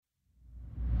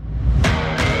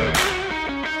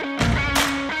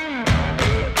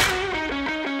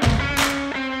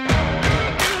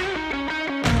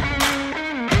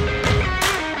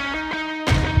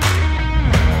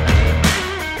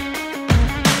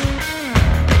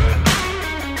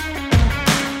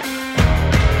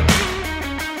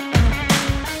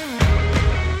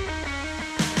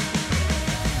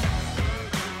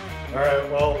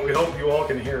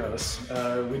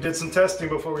we did some testing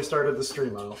before we started the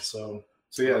stream out. So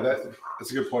yeah,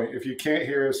 that's a good point. If you can't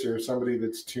hear us or somebody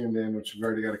that's tuned in, which we've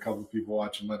already got a couple of people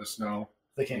watching, let us know.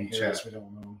 They can't hear us. We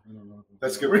don't know.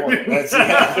 That's a good point.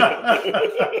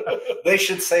 They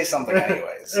should say something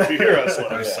anyways. If you hear us,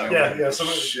 let us know. Yeah.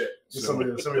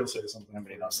 Somebody will say something.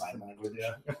 Nobody knows sign language.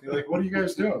 Yeah. You're like, what are you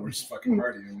guys doing? We're just fucking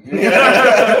partying.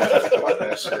 Fuck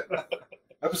that shit.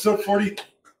 Episode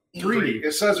 43.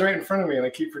 It says right in front of me, and I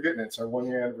keep forgetting it. It's our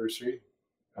 1-year anniversary.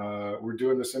 We're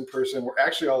doing this in person. We're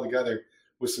actually all together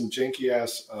with some janky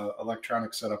ass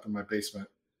electronic setup in my basement.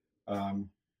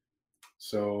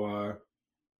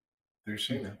 There's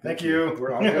Shayna. Thank you.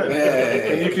 We're all good.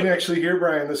 Yay. And you can actually hear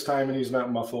Brian this time, and he's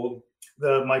not muffled.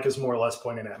 The mic is more or less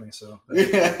pointing at me, so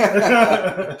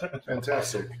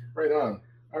Fantastic. Right on.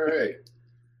 All right.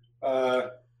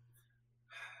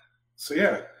 So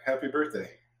yeah, happy birthday.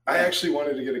 I actually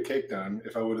wanted to get a cake done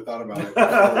if I would have thought about it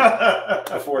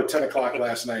before 10 o'clock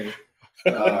last night.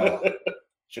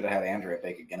 Should have had Andrea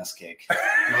bake a Guinness cake.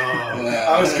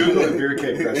 I was Googling beer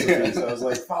cake recipes. I was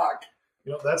like, fuck.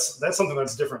 You know, that's something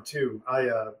that's different too.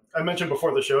 I mentioned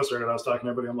before the show started, I was talking to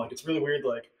everybody. I'm like, it's really weird,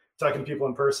 like talking to people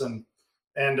in person,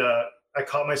 and I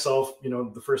caught myself,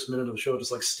 the first minute of the show,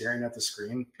 just like staring at the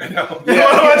screen. I know.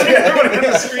 Watching everyone in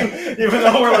the screen, even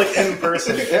though we're like in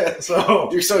person.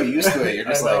 So You're so used to it. You're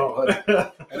just like, what?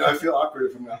 I know. I feel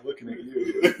awkward if I'm not looking at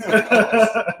you.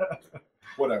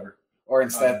 Whatever. Or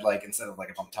instead of like if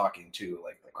I'm talking to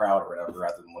like the crowd or whatever,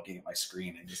 rather than looking at my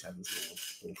screen, I just have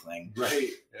this little thing.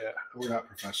 Right. Yeah. We're not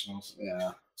professionals.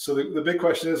 Yeah. So the big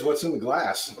question is, what's in the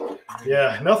glass?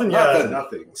 yeah, nothing yet.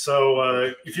 Nothing.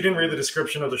 So if you didn't read the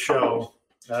description of the show,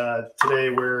 today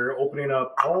we're opening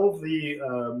up all of the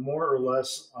more or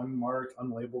less unmarked,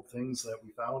 unlabeled things that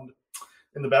we found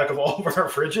in the back of all of our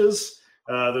fridges.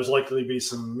 There's likely to be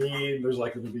some mead. There's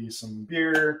likely to be some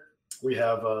beer. We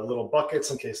have little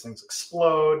buckets in case things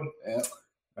explode. Yeah.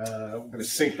 Got a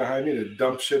sink behind me to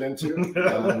dump shit into.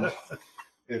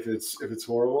 If it's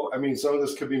horrible. I mean, some of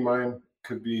this could be mine,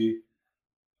 could be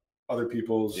other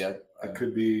people's. Yeah. It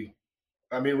could be.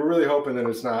 I mean, we're really hoping that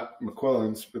it's not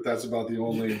McQuillan's, but that's about the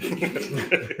only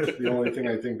thing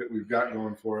I think that we've got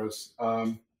going for us.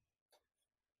 And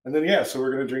then so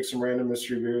we're gonna drink some random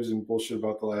mystery beers and bullshit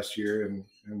about the last year and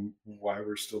why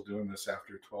we're still doing this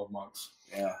after 12 months.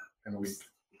 Yeah. And a week.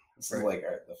 This is like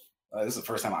this is the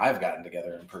first time I've gotten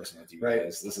together in person with you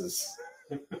guys. This is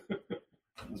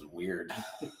weird.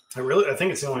 I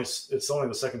think it's only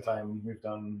the second time we've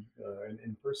done an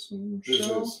in-person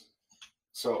show.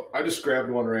 So I just grabbed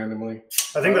one randomly.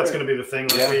 I think that's going to be the thing.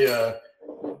 Like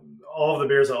all of the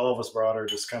beers that all of us brought are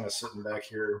just kind of sitting back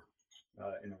here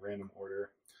in a random order.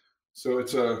 So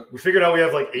we figured out we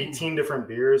have like 18 different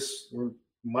beers. We'll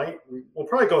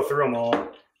probably go through them all,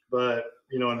 but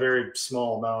in very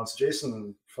small amounts.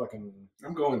 Jason fucking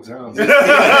I'm going down.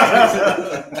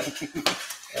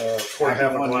 poured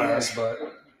half a glass, but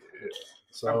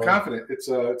so I'm confident. It's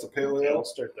a pale ale. I'll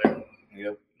start there.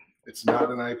 Yep. It's not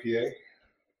an IPA.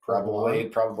 Probably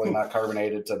not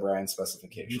carbonated to Brian's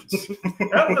specifications.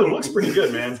 It looks pretty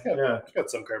good, man. Yeah. It's got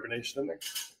some carbonation in there.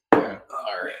 Yeah.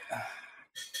 All right.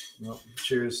 Well,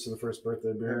 cheers to the first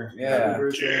birthday beer. Yeah. Happy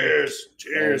birthday. Cheers.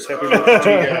 Cheers. Happy birthday to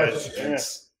you guys.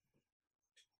 Thanks.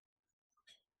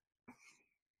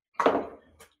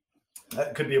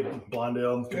 That could be a blonde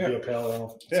ale. Could be a pale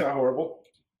ale. It's not horrible.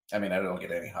 I mean, I don't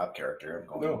get any hop character.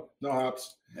 I'm going. No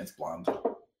hops. It's blonde.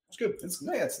 It's good. It's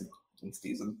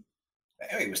decent.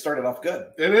 Anyway, we started off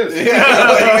good. It is.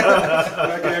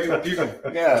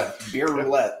 Yeah, beer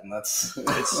roulette, and that's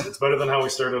It's better than how we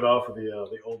started off with the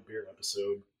old beer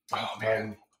episode. Oh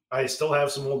man. I still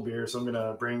have some old beer, so I'm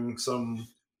gonna bring some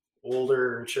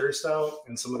older cherry stout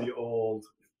and some of the old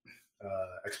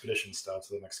expedition stout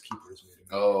to the next keepers meeting.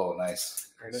 Oh, nice.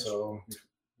 So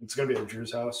it's gonna be at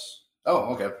Drew's house.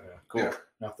 Oh, okay. Yeah. Cool. Yeah.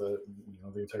 Not the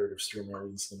the entirety of StreamYard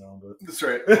needs to know, but That's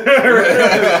right.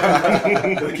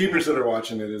 The keepers that are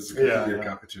watching it is a beer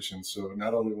competition. So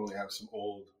not only will we have some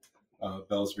old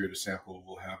Bell's beer to sample,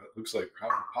 we'll have it looks like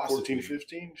probably possibly 14,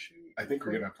 15? Shoot. I think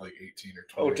we're gonna have like 18 or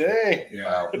 20. Oh, dang.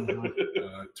 Yeah.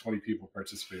 Wow. 20 people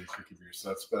participating in cookie beer. So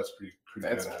that's pretty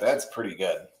That's badass. pretty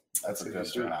good. That's a good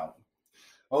Pretty turnout.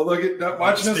 Oh, look at that!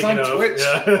 Watching us Speaking on of, Twitch.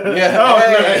 Yeah.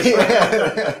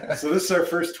 Oh, So this is our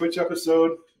first Twitch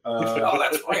episode. Oh,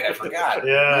 that's right. I forgot.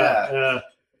 Yeah.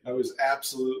 I was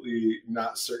absolutely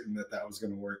not certain that was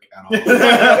going to work at all.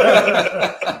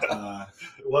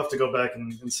 We'll have to go back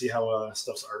and see how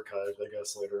stuff's archived, I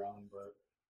guess, later on. But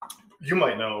you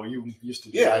might know. You used to.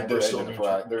 Yeah, I did.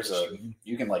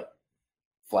 You can like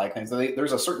flag things.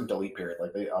 There's a certain delete period.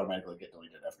 Like they automatically get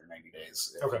deleted after 90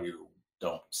 days if Okay. you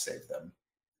don't save them.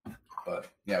 But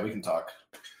yeah, we can talk.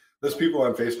 Those people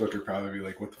on Facebook are probably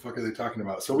like, what the fuck are they talking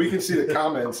about? So we can see the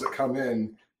comments that come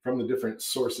in from the different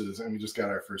sources, and we just got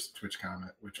our first Twitch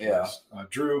comment, which was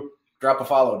Drew. Drop a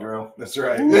follow, Drew. That's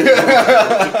right.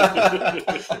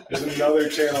 There's another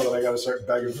channel that I got to start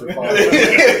begging for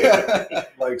followers,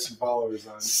 likes and followers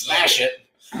on. Smash it.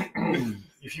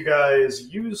 If you guys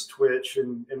use Twitch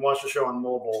and watch the show on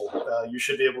mobile, you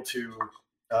should be able to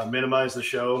minimize the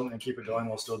show and keep it going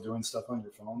while still doing stuff on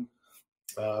your phone.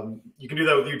 You can do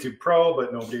that with YouTube Pro,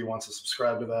 but nobody wants to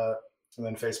subscribe to that. And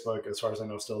then Facebook, as far as I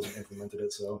know, still hasn't implemented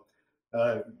it. So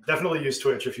definitely use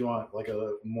Twitch if you want like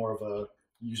a more of a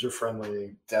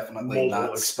user-friendly. Definitely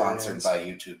not sponsored by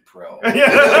YouTube Pro.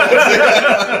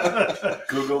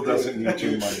 Google doesn't need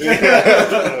your money.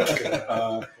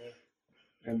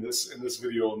 And this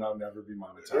video will now never be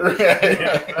monetized.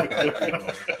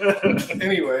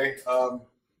 Anyway,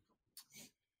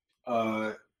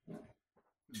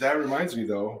 that reminds me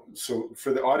though. So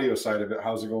for the audio side of it,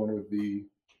 how's it going with the?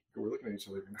 We're looking at each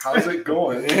other. How's it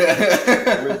going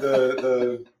with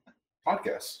the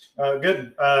podcast?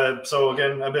 Good. So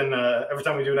again, I've been every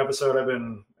time we do an episode, I've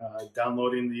been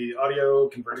downloading the audio,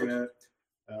 converting it.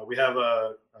 We have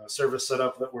a service set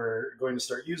up that we're going to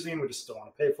start using. We just don't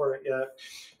want to pay for it yet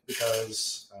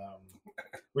because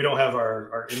we don't have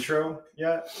our intro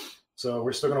yet. So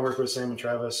we're still going to work with Sam and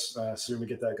Travis soon to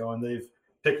get that going. They've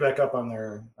picked back up on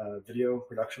their video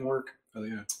production work. Oh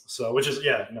yeah. So which is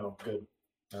good,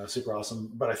 super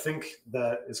awesome. But I think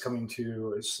that is coming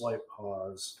to a slight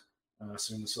pause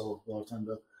soon, so we'll have time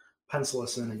to pencil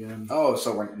us in again. Oh,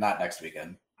 so we're not next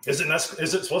weekend. Is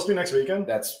it supposed to be next weekend?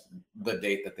 That's the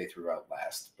date that they threw out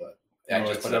last, but No,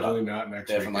 it's definitely not next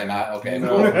Definitely weekend. not. Okay,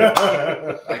 No.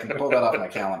 cool. I can pull that off my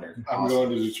calendar. I'm Awesome. going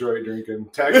to Detroit drinking.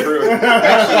 Tagaroo.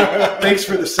 Actually, thanks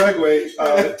for the segue.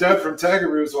 Deb from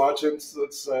Tagaroo is watching, so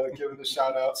let's give it a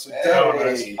shout out. So Deb,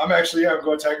 Hey. I'm going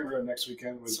to Tagaroo next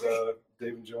weekend with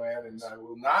Dave and Joanne, and I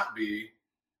will not be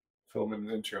filming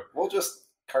an intro. We'll just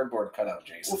cardboard cut out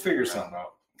Jason. We'll figure something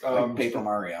out. Like Paper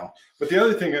Mario. But the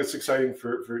other thing that's exciting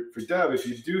for Deb, if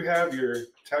you do have your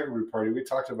Tagaroo party, we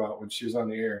talked about when she was on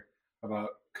the air about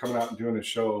coming out and doing a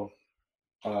show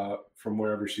from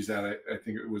wherever she's at. I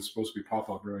think it was supposed to be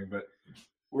Pop-Up Brewing, but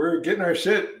we're getting our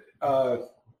shit.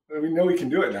 We know we can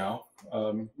do it now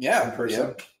in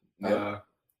person. Yeah.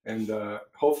 And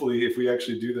hopefully if we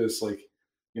actually do this, like,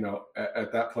 you know,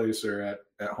 at that place or at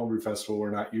Homebrew Festival, we're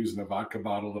not using a vodka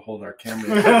bottle to hold our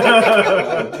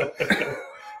camera.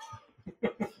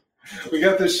 We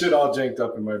got this shit all janked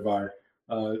up in my bar.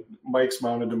 Mike's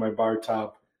mounted to my bar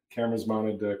top. Camera's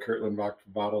mounted to Kirtland vodka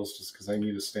bottles just because I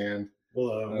need a stand.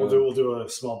 We'll do a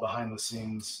small behind the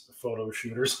scenes photo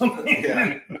shoot or something.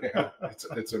 Yeah.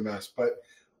 It's a mess, but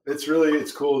it's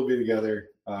cool to be together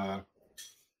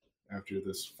after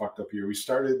this fucked up year. We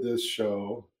started this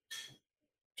show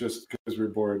just because we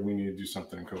were bored and we needed to do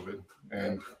something in COVID,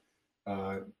 and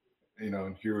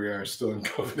and here we are still in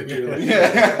COVID.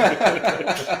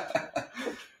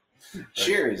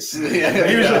 Cheers.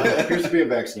 Here's to being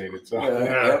vaccinated. So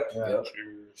Yep.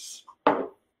 Cheers.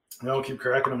 No, keep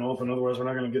cracking them open. Otherwise, we're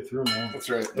not going to get through them all. that's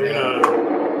right. We're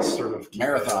gonna sort of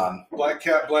Marathon. Black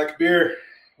Cat, black beer.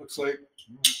 Looks like.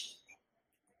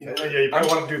 Yeah, you probably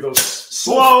want to do those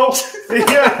slow.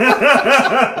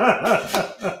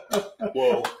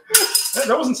 Whoa.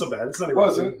 That wasn't so bad. It's not It even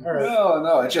wasn't. All right.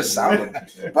 No, it just sounded.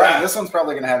 Brian, this one's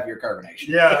probably going to have your carbonation.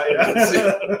 Yeah.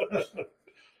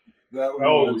 That one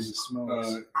Oh, was. smokes.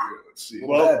 Here, let's see.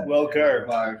 Well carved.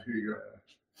 5. Here you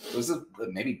go. Was it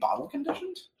maybe bottle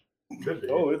conditioned? Could be.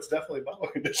 Oh, it's definitely bottle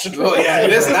conditioned. Oh, yeah,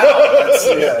 it is now.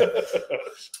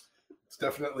 It's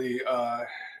definitely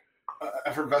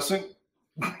effervescent.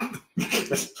 Oh,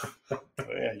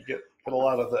 yeah, you get a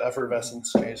lot of the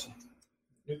effervescence, Jason.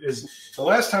 The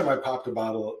last time I popped a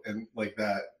bottle and like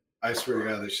that, I swear to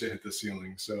God, this shit hit the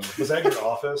ceiling. So Was that your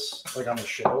office, like on the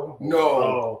show? No.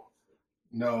 Oh.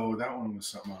 no, that one was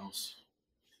something else.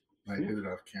 I hit it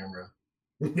off camera.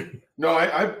 No,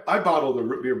 I bottled a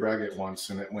root beer Braggot once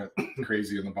and it went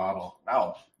crazy in the bottle.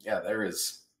 Oh, yeah, there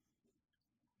is.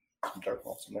 Some dark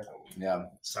malts in there. Yeah.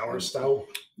 Sour stout.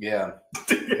 Yeah.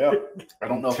 Yeah. I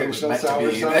don't know if it was Intentional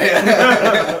meant to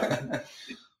sour be.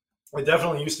 It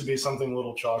definitely used to be something a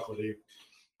little chocolatey.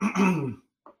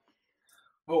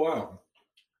 Oh wow,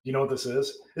 You know what this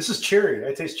is? This is cherry.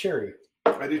 I taste cherry.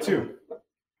 I do too.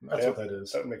 That's Yeah. what that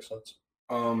is. That makes sense.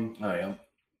 Oh, yeah.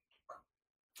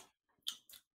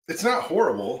 It's not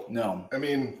horrible. No. I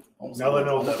mean, Now that I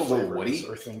know what almost that a little flavor woody. is,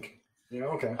 or think. Yeah,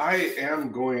 okay. I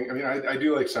am going. I mean, I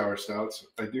do like sour stouts.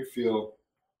 I do feel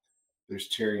there's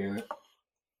cherry in it.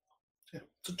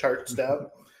 It's a tart stab.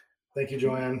 Thank you,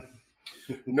 Joanne.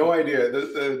 No idea.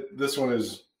 This one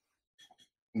is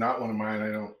not one of mine.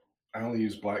 I only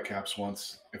used black caps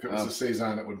once. If it was a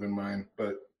saison, it would have been mine.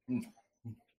 But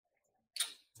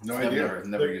no idea.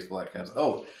 Never used black caps.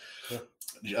 Oh,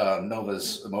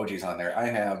 Nova's emojis on there. I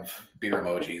have beer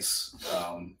emojis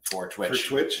for Twitch. For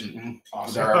Twitch? Mhm.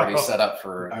 Awesome. They're already set up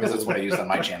for because that's what I used on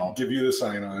my channel. Give you the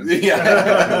sign on.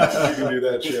 Yeah. You can do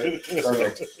that shit.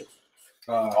 Perfect.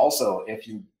 Uh, Also, if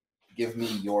you give me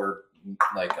your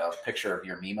like a picture of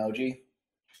your memoji,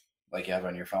 like you have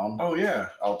on your phone, oh yeah,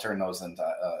 I'll turn those into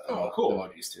cool.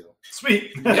 emojis too.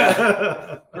 Sweet.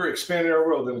 Yeah. we're expanding our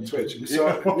world into Twitch.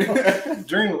 So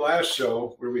during the last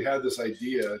show where we had this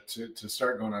idea to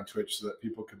start going on Twitch so that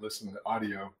people could listen to the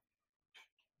audio,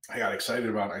 I got excited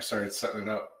about it. I started setting it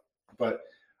up, but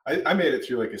I made it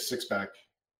through like a 6-pack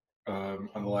on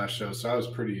the last show, so I was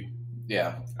pretty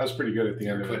good at the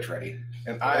end of Twitch it. ready.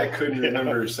 And I couldn't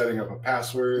remember setting up a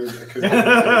password.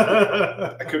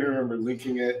 I couldn't remember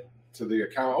linking it to the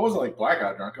account. I wasn't like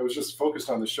blackout drunk. I was just focused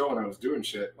on the show and I was doing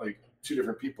shit like 2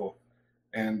 different people.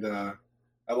 And I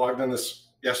logged on this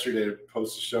yesterday to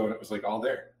post the show and it was like all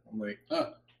there. I'm like,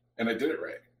 and I did it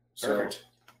right. Perfect. So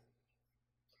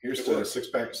here's to a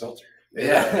 6-pack seltzer.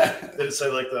 Yeah. Did it say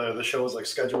like the show was like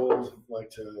scheduled like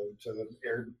to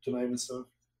air tonight and stuff?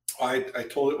 I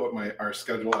told it what our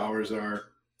schedule hours are.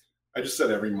 I just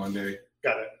said every Monday,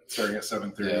 Got it. starting at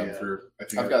 7:30 Yeah. for I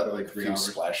think I've got like like 3 a few hours.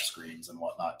 splash screens and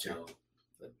whatnot too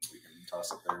that we can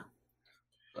toss up there.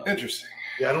 So- Interesting.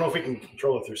 Yeah, I don't know if we can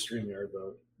control it through StreamYard, but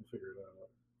we'll figure it out.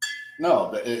 No,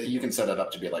 but you can set it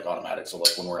up to be like automatic. So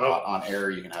like when we're not on air,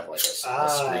 you can have like a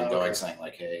screen going okay. saying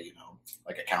like, hey,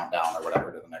 like a countdown or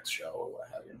whatever to the next show or what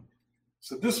have you.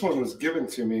 So this one was given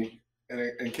to me, and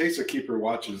in case a keeper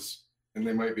watches, and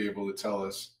they might be able to tell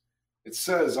us, it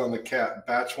says on the cap,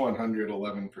 batch 100,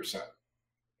 11%.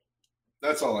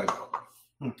 That's all I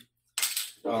know.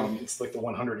 It's like the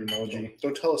 100 emoji.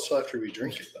 Don't tell us till after we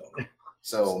drink it, though.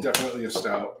 So It's definitely a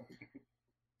stout.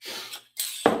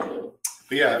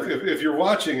 But yeah, if you're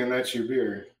watching and that's your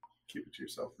beer, keep it to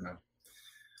yourself for now.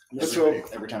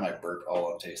 every time I burp,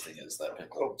 all I'm tasting is that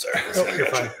pickle. Oh, sorry. Oh, you're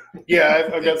fine. Yeah,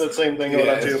 I've got that same thing going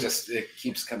on too. It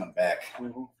keeps coming back.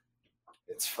 Mhm.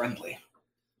 It's friendly.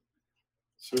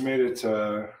 So we made it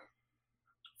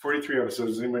 43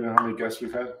 episodes. Does anybody know how many guests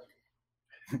we've had?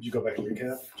 Did you go back and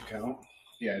recap? Did you count?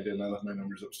 Yeah, I did. I left my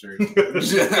numbers upstairs.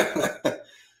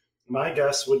 My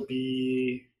guess would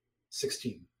be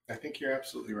 16. I think you're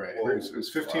absolutely right. Whoa. It was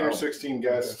 15 or 16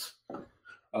 guests.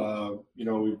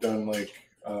 We've done like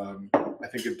I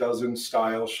think a dozen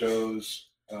style shows,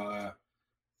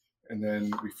 and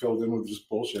then we filled in with just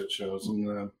bullshit shows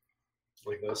and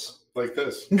Like this. like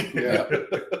this. Yeah,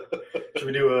 Should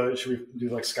we do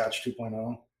like Scotch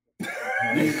 2.0?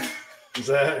 Is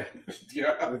that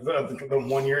yeah. the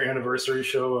 1 year anniversary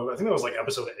show of, I think that was like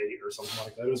episode 8 or something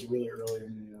like that. It was really early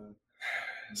in the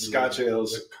Scotch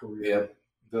ales. the career.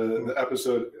 The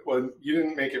episode. Well, you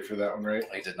didn't make it for that one, right?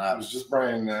 I did It not. was just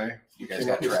Brian and I. You guys came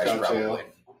got up with trashed Scotch ale.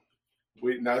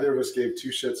 probably. Neither of us gave 2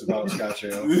 shits about Scotch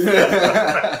ale.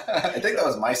 I think that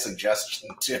was my suggestion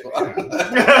too.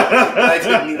 I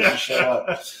didn't even show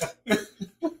up.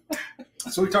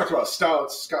 So we talked about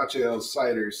stouts, Scotch ales,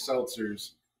 ciders,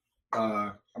 seltzers.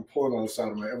 I'm pulling all this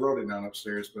out of I wrote it down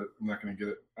upstairs, but I'm not going to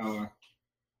get it. What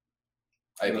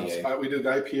else? IPA. We did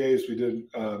IPAs. We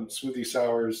did smoothie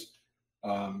sours.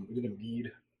 We did a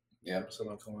mead. Yeah. So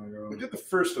not too long ago. We did the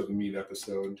first of the mead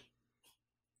episode.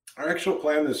 Our actual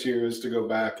plan this year is to go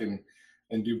back and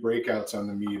do breakouts on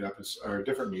the mead episode, or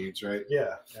different meads, right?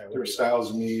 Yeah. Different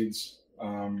styles of meads,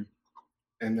 and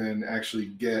then actually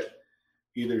get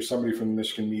either somebody from the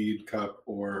Michigan Mead Cup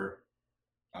or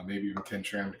maybe even Ken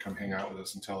Tram to come hang out with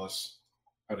us and tell us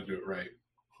how to do it right.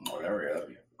 Whatever.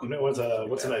 Yeah. You know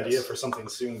what's an idea for something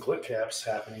soon? Glit Caps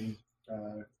happening.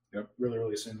 Really,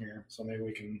 really soon here. So maybe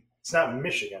we can. It's not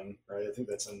Michigan, right? I think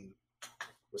that's in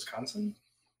Wisconsin.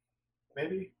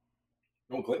 Maybe.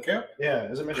 No, Glit Cap? Yeah,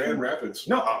 is it Michigan? Grand Rapids.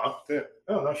 No. Yeah.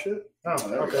 Oh no shit. Oh,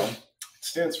 there we okay. go. It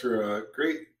stands for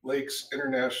Great Lakes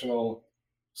International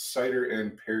Cider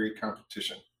and Perry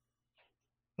Competition.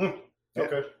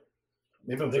 Okay.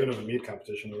 Maybe I'm thinking of a mead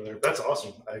competition over there. That's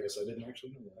awesome. I guess I didn't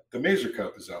actually know that. The Mazer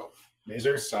Cup is out,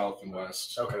 Mazer? south and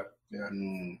west. Okay. Yeah.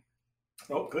 Mm,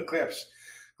 Oh, Glint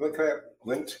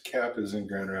Cap is in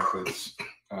Grand Rapids.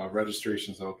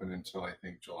 Registration's open until I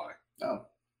think July. oh,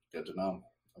 good to know.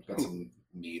 I've got some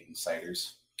mead and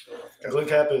ciders. Glit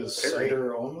Cap is Perry.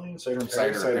 cider only? Cider and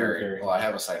Cider, Perry? and and Perry. Perry. Well, I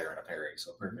have a cider and a Perry,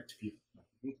 so perfect.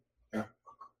 Yeah.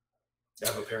 I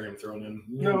have a Perry I'm throwing in.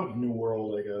 No. New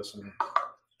World, I guess. And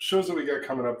Shows that we got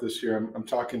coming up this year. I'm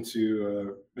talking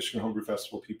to Michigan Homebrew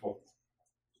Festival people.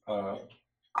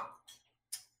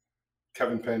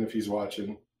 Kevin Penn, if he's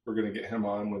watching, we're going to get him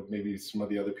on with maybe some of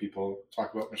the other people,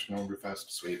 talk about Michigan Homebrew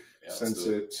Fest. Sweet. Yeah, Since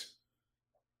it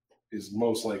is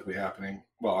most likely happening.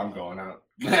 Well, I'm going out.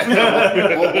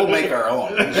 we'll make our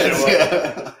own.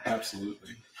 Yeah.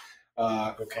 Absolutely.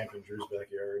 Go camp in Drew's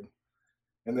backyard.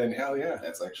 And then, hell yeah.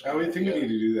 That's actually. I would think we need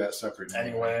to do that separate.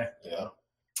 Anyway. Yeah.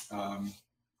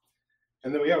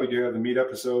 And then, we do have the meat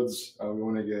episodes. We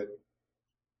want to get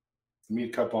the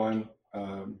Meat Cup on.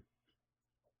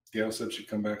 Gail said she'd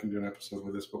come back and do an episode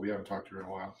with us, but we haven't talked to her in a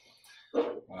while.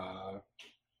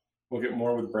 We'll get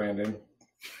more with Brandon.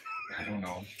 I don't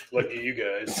know. Lucky you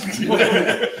guys. We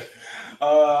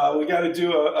got to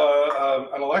do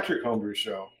an electric homebrew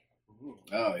show.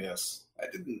 Oh yes, I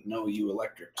didn't know you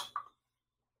electric.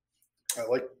 I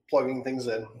like plugging things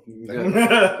in,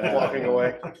 Yeah. walking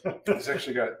away. He's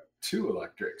actually got 2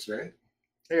 electrics, right?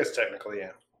 I guess technically,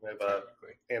 yeah. We have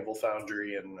Anvil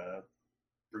Foundry and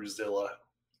Brewzilla,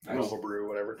 Nice. Nova Brew,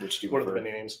 whatever. Which do you One of the prefer?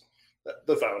 many names.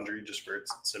 The Foundry, just for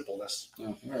its simpleness.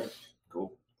 Oh, all right,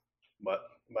 cool. But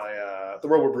my the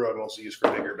Robo Brew I mostly use for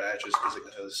bigger batches because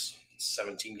it has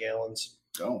 17 gallons.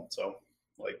 Oh, So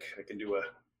like I can do a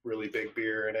really big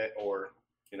beer in it, or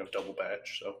double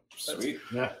batch. So sweet.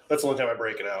 Yeah. that's the only time I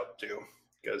break it out too,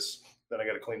 because then I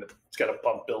got to clean it. It's got a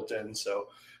pump built in, so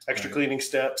extra Right. cleaning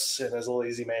steps. And as a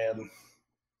lazy man,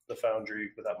 the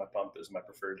Foundry without my pump is my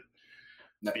preferred.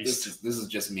 Now, Beast. this is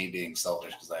just me being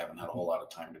selfish because I haven't had a whole lot of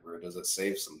time to brew. Does it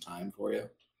save some time for you?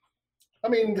 I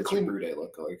mean, the What's your clean. brew day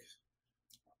look like?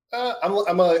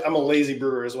 I'm a lazy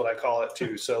brewer is what I call it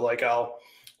too. So like I'll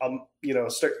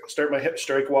start my hip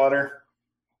strike water,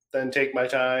 then take my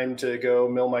time to go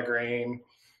mill my grain,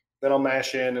 then I'll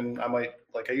mash in, and I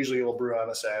usually will brew on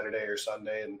a Saturday or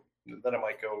Sunday, and then I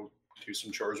might go do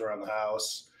some chores around the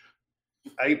house.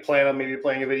 I plan on maybe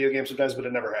playing a video game sometimes, but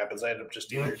it never happens. I end up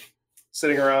just either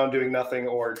sitting around doing nothing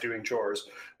or doing chores,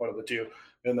 one of the two.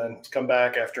 And then come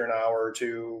back after an hour or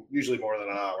two, usually more than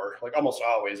an hour, like almost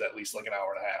always at least like an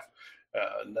hour and a half.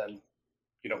 And then,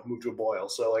 move to a boil.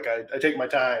 So like I take my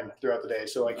time throughout the day.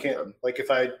 So I can't, like if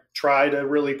I try to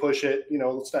really push it,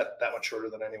 it's not that much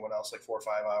shorter than anyone else, like 4 or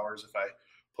 5 hours. If I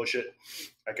push it,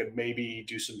 I could maybe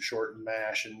do some shortened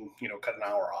mash and, cut an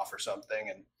hour off or something.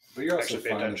 And But you're also Actually pay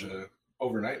fond of attention. the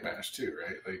overnight mash too,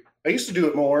 right? Like, I used to do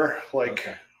it more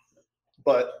okay.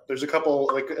 but there's a couple,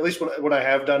 like at least when I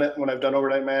have done it, when I've done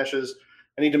overnight mashes,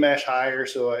 I need to mash higher.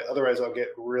 So otherwise I'll get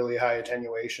really high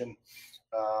attenuation.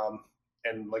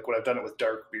 And like when I've done it with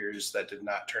dark beers, that did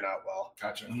not turn out well.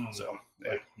 Gotcha. So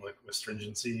yeah. like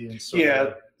astringency and stuff.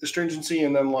 Yeah, astringency,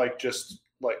 and then like just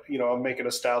like I'm making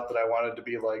a stout that I wanted to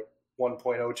be like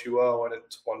 1.020 and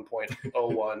it's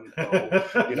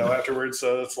 1.010 afterwards.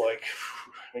 So it's like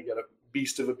I get a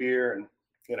beast of a beer, and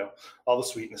all the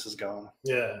sweetness is gone.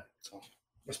 Yeah. So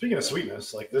Well, speaking of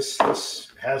sweetness, like this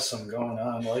has some going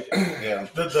on. Like Yeah.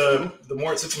 the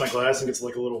more it sits in my glass and gets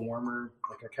like a little warmer,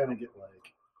 like I kind of get like,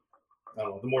 I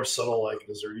don't know, the more subtle like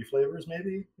desserty flavors,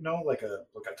 maybe like a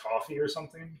toffee or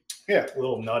something. Yeah. A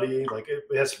little nutty. Like it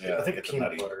has. Yeah, I think it's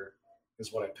peanut nutty. butter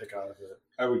is what I pick out of it.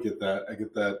 I would get that. I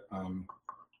get that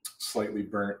slightly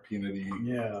burnt peanutty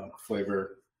Yeah.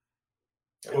 flavor.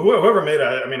 Whoever made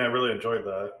it, I mean, I really enjoyed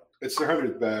that. It's their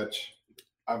 100th batch.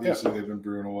 Obviously, they've been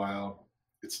brewing a while.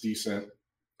 It's decent.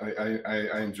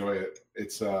 I enjoy it.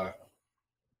 It's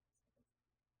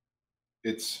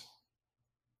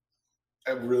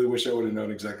I really wish I would have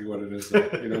known exactly what it is.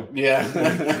 Though, Yeah.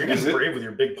 You're Is getting it- brave with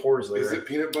your big pores there. Is it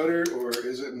peanut butter or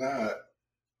is it not?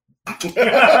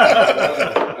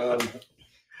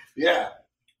 Yeah.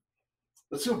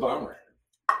 Let's do a bomber.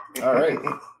 All right.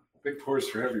 Big pours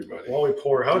for everybody. While we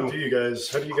pour, how do you guys?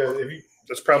 Have you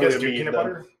That's you probably guys a do mead, peanut then.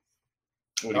 butter?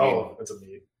 What do you mean? Oh, it's a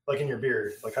mead. Like in your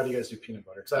beer. Like how do you guys do peanut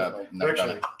butter? 'Cause I've Never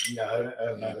done actually, yeah, I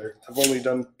haven't either. I've only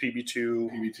done PB2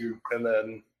 PB2. and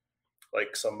then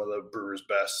like some of the Brewer's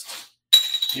Best.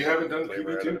 You haven't done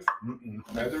flavor out PB2? of it.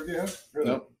 Mm-mm. Neither of you have? Really?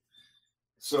 Nope.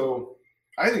 So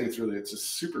I think it's a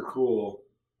super cool.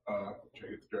 Try to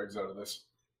get the dregs out of this.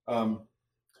 I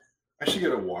should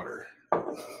get a water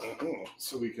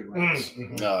so we can rinse.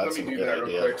 Mm-hmm. No, Let that's me a do good that real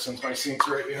idea. quick since my sink's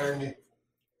right behind me.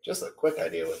 Just a quick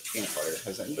idea with peanut butter.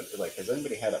 Has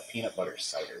anybody had a peanut butter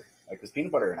cider? Like, because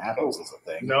peanut butter and apples is a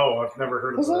thing. No, I've never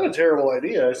heard of That's not a that. terrible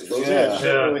idea, I suppose. Yeah.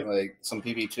 Yeah. Really- Like some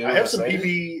PB2. I have some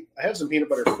cider? I have some peanut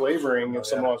butter flavoring Oh, if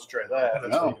someone wants to try that.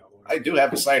 That's No. what you got, I do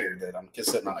have a cider that I'm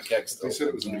just sitting on a keg still. They said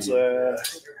it was It's, new. I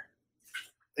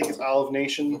think it's Olive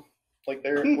Nation, like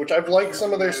there, which I've liked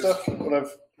some of their stuff. When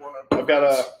I've got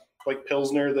a like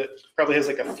Pilsner that probably has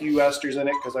like a few esters in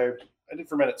it because I did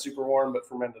ferment it super warm, but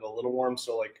fermented a little warm.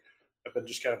 So like I've been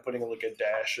just kind of putting like a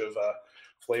dash of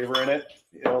flavor in it.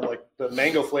 You know, like the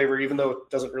mango flavor, even though it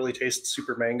doesn't really taste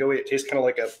super mango-y, it tastes kind of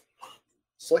like a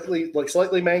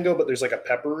slightly mango, but there's like a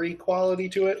peppery quality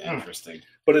to it. Interesting.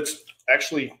 But it's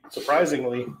actually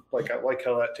surprisingly I like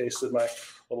how that tasted my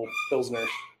little Pilsner.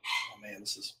 Oh man,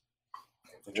 this is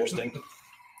interesting.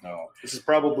 No. This is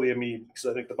probably a mead because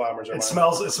I think the bombers are It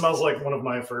mine. smells like one of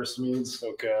my first meads.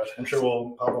 Oh god. I'm sure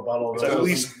we'll pop a bottle of It's those. at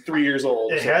least 3 years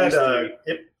old. It so at had least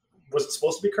three. it was it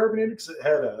supposed to be carbonated because it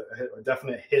had a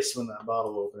definite hiss when that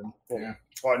bottle opened. Yeah.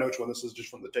 Oh, I know which one this is just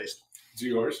from the taste. Is it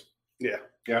yours? Yeah.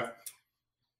 Yeah.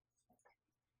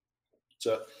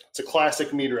 It's a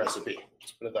classic mead recipe.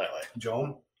 Let's put it that way.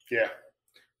 Joan? Yeah.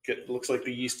 It looks like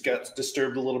the yeast got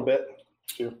disturbed a little bit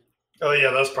too. Oh yeah,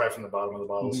 that was probably from the bottom of the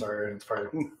bottle. Sorry, it's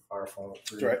probably our fault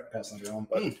for That's right. passing it on.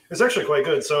 But it's actually quite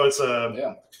good. So it's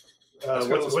Yeah. It's got a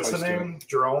little what's the spice to name?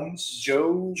 Jerome's.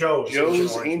 Joe's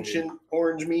Joe's ancient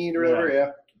orange mead or whatever.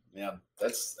 Yeah. Yeah.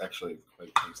 That's actually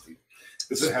quite tasty.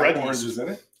 Does it Spread have yeast. oranges in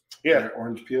it? Yeah. Or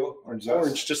orange peel? Orange zest?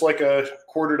 Orange, just like a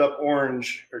quartered up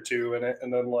orange or two in it,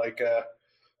 and then like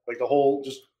the whole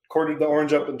just quartered the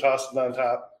orange up and tossed it on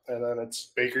top, and then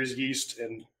it's baker's yeast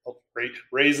and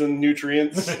raisin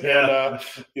nutrients Yeah.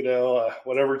 and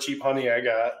whatever cheap honey I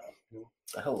got.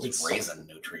 The hell is It's- raisin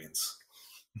nutrients?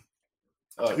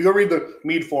 If you go read the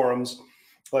mead forums,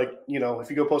 if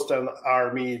you go post on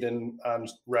our mead and on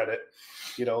Reddit,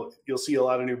 you'll see a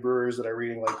lot of new brewers that are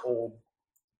reading like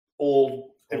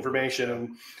old information.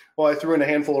 And I threw in a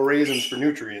handful of raisins for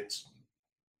nutrients.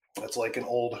 That's like an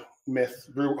old myth,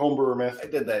 home brewer myth. I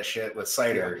did that shit with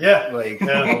cider. Yeah.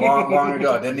 A long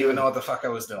ago. I didn't even know what the fuck I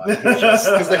was doing.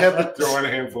 Because they have Throw in a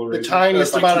handful of the raisins.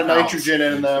 tiniest That's like amount of 2 pounds. nitrogen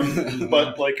in them.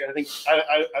 But I think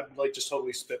I'm like just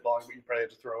totally spitballing, but you probably have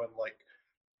to throw in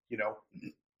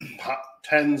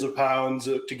tens of pounds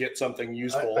to get something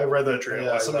useful. I read that.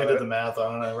 nutrient-wise Yeah, somebody out did of the it. math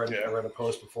on it. I Yeah. read a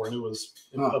post before, and it was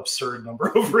an Huh. absurd number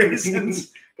of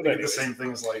raisins. But Like the anyways. same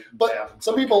thing as like. But Bath and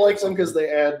some stuff people like them something. because they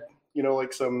add,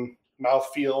 like some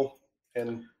mouthfeel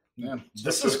and Yeah.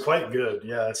 This is quite good.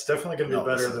 Yeah, it's definitely going to be No,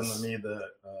 better this than is the mead that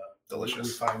delicious,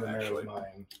 we find in there actually. with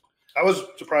mine. I was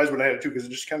surprised when I had it too because it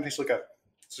just kind of tastes like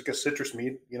a citrus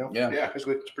mead, Yeah. Yeah.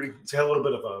 Basically, it's pretty. It's got a little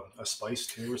bit of a spice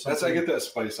too, or something. That's I get that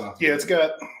spice off. Yeah, it's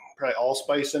got probably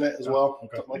allspice in it as well,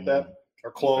 okay. something like that,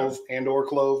 or clove or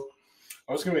clove.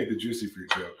 I was gonna make the juicy fruit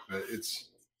joke, but it's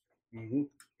Mm-hmm.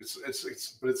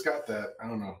 but it's got that. I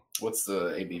don't know. What's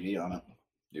the ABV on it?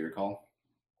 Do you recall?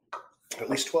 At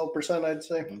least 12%, I'd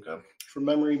say, Okay. from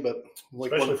memory. But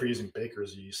like, Especially if you're using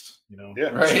baker's yeast, yeah,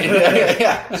 Right.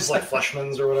 Yeah. Just like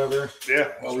Fleshman's or whatever.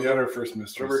 yeah. Well, we had our first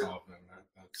mystery Whatever. solved. Then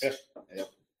that's Yeah. Yep.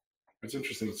 It's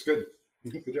interesting. It's good.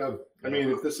 Good job. I mean,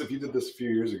 if you did this a few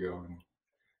years ago, and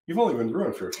you've only been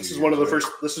brewing for a few This years. is one of the right? first.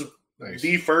 This is Nice.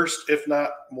 the first, if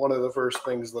not one of the first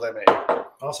things that I made.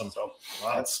 Awesome. So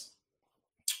Wow. That's.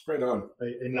 Right on.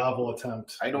 A novel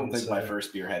attempt. I don't would think my say.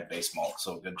 first beer had base malt,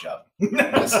 so good job. say.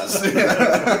 This is.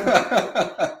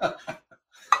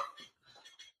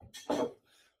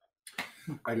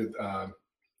 I did.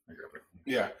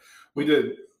 Yeah, we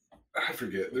did. I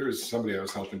forget. There was somebody I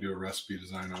was helping do a recipe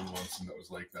design on once, and that was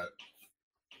like that.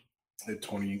 They had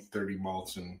 20, 30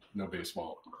 malts and no base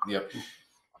malt. Yep.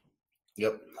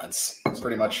 Yep. That's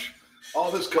pretty much.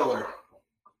 All this color.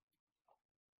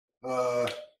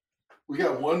 We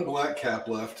got one black cap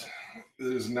left.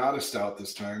 It is not a stout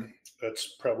this time.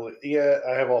 that's probably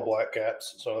I have all black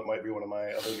caps, so that might be one of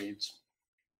my other meads.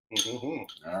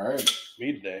 Mm-hmm. All right.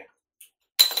 Mead day.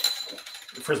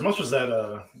 For as much as that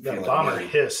Feel like bomber maybe.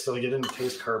 hissed, like it didn't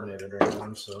taste carbonated or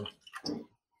anything. So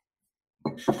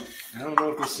I don't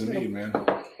know if this is a need, man.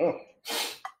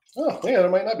 Oh, yeah,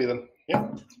 it might not be then. Yeah,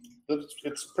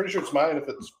 it's pretty sure it's mine if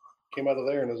it came out of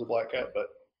there and it was a black cap, but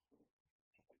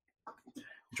I'm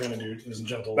trying to do as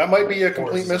gentle. that might be a pours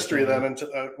complete as I mystery can. then.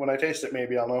 And when I taste it,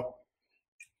 maybe I'll know.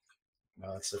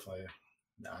 No, it's definitely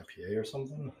an IPA or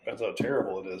something. That's how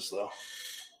terrible it is, though.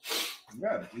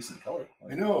 Yeah, decent color.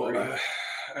 I know.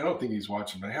 I don't think he's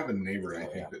watching, but I have a neighbor, I Oh,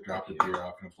 think, yeah. that dropped a beer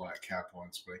off in a black cap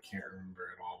once, but I can't remember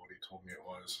at all what he told me it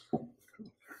was.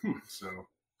 So,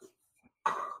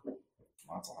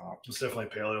 Lots of hop. It's definitely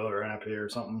pale ale or an IPA or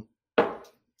something. A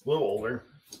little older,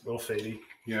 a little fadey.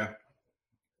 yeah,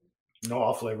 No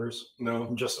off flavors.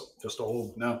 no, Just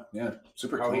old. No, yeah,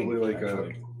 super Probably clean. like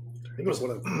actually. I think it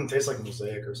was tastes like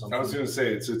mosaic or something. I was going to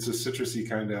say it's a citrusy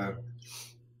kind of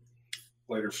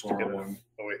lighter floral one.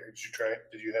 Oh wait, did you try it?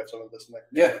 Did you have some of this in there?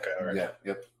 Yeah. Okay, all right. Yeah.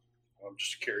 Yep. I'm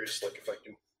just curious, like if I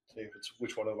can see if it's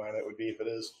which one of mine it would be if it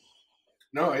is.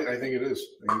 No, I think it is.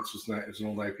 I think it's just not. It's an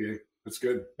old IPA. It's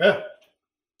good. Yeah.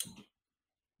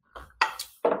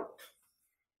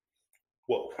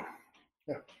 Whoa.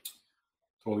 Yeah.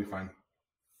 Totally fine.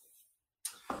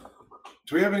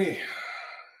 Do we have any?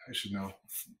 I should know.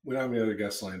 We don't have any other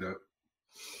guests lined up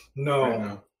No, right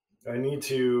now. I need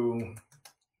to.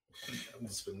 I've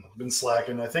just been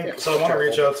slacking. I think Yeah, so. I want to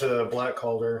reach out to Black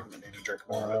Calder. I need to drink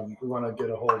more. We want to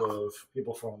get a hold of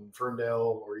people from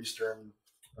Ferndale or Eastern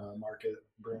Market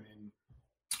Brewing.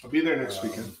 I'll be there next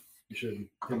weekend. You should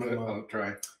I'm hit them gonna up. I'll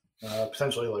try.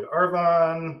 Potentially like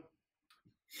Arvon.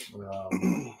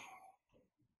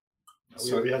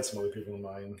 So- we had some other people in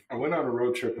mind. I went on a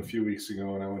road trip a few weeks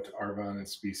ago, and I went to Arvon and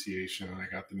Speciation, and I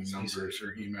got the numbers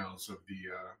or emails of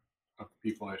the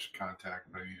people I should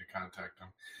contact. But I need to contact them.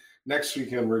 Next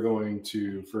weekend, we're going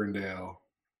to Ferndale.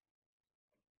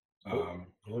 I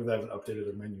believe they haven't updated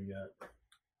their menu yet.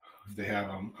 They have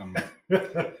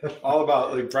all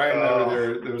about like Brian and I were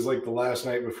there. It was like the last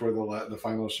night before the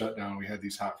final shutdown. We had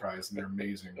these hot fries, and they're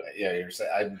amazing. Yeah, you're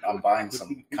saying I'm buying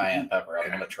some cayenne pepper. I'm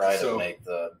gonna try So- to make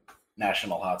the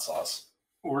national hot sauce.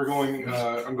 We're going.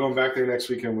 I'm going back there next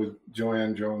weekend with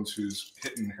Joanne Jones, who's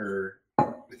hitting her.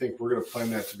 I think we're going to plan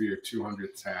that to be her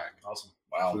 200th tag. Awesome.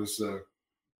 So Wow. this is a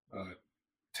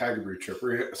Tagabrew trip.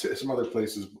 We're some other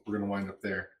places. We're going to wind up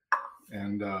there,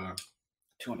 and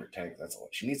 200 tags. That's a lot.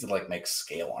 She needs to like make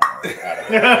scale armor out of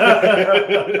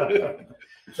it.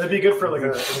 That'd be good for like an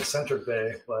eccentric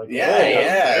day. Like Yeah,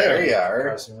 there you are.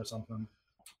 dressing or something.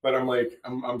 but I'm like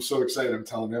I'm so excited. I'm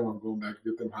telling them I'm going back to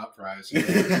get them hot fries.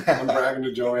 I'm bragging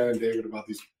to Joanne and David about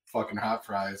these fucking hot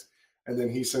fries. And then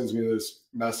he sends me this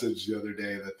message the other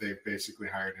day that they've basically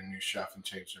hired a new chef and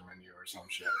changed their menu or some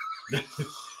shit.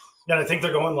 Yeah, I think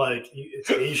they're going like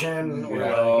it's Asian or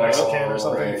Yeah. like Mexican or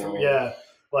something. Right. Yeah,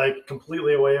 like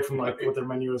completely away from like what their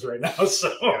menu is right now.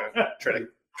 So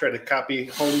Try to copy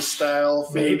home style.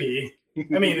 food. maybe.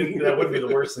 I mean, that wouldn't be the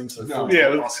worst thing. So No. Yeah,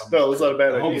 awesome. no, it's not a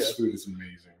bad idea. Home's food is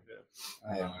amazing.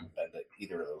 I haven't been to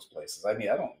either of those places. I mean,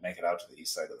 I don't make it out to the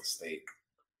east side of the state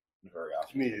very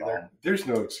often. Me either. There's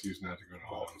no excuse not to go to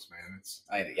Home's, man. It's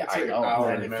I an know. hour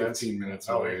 90 and minutes. 15 minutes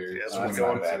Oh, away. yeah, It's that's 20 not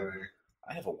minutes bad. away.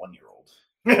 I have a 1-year-old.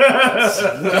 All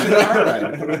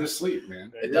right, put it to sleep, man.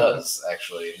 There It you go. does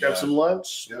actually. Grab some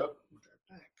lunch. Yep.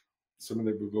 Some of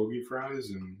the bulgogi fries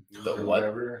and The or what?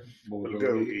 whatever. Bulgogi,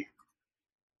 Bulgogi.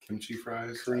 kimchi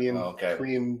fries, Korean, Okay.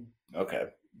 Korean. Okay.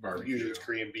 barbecue. Usually it's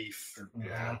Korean beef.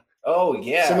 Yeah. Oh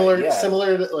yeah. similar Yeah.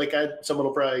 to like someone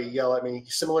will probably yell at me.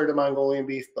 Similar to Mongolian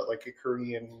beef, but like a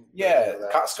Korean. Yeah, version of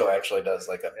that. Costco actually does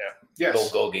like a Yes.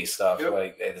 bulgogi stuff. Yep.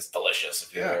 Like it's delicious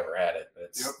if you've Yeah. ever had it. But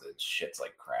it's Yep. it shit's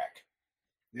like crack.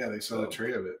 Yeah, they sell a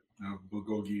tray of it.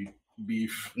 Bulgogi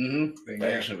beef Mm-hmm. thing.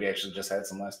 We actually just had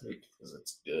some last week because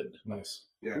it's good. Nice.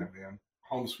 Yeah, man.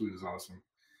 Home's food is awesome.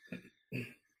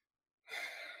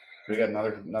 We got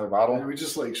another Yeah, bottle. we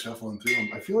just like shuffling through them.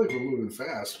 I feel like we're moving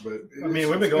fast, but I mean,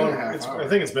 we've been going. a half It's, hour. I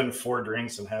think it's been 4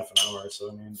 drinks in half an hour. So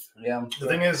I mean, Yeah. the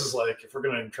thing is like if we're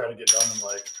gonna try to get done in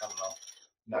like I don't know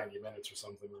 90 minutes or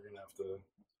something, we're gonna have to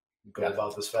go Got-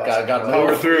 about this fast. Got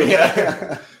Power through.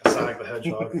 Yeah. Sonic the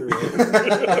Hedgehog through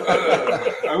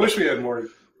it. I wish we had more,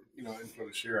 info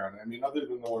to share on it. I mean, other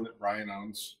than the one that Brian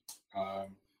owns.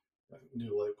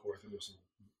 New light pour. I think there's some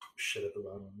shit at the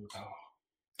bottom.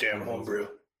 Damn homebrew.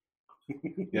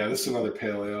 Yeah, this is another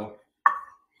pale ale.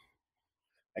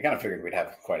 I kind of figured we'd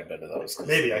have quite a bit of those. 'cause,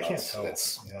 Maybe you I know, can't it's- tell.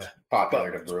 It's Yeah.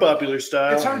 popular to It's brew. popular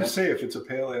style. It's hard to say if it's a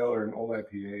pale ale or an old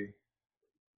IPA.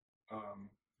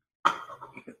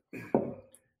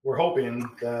 We're hoping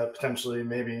that potentially,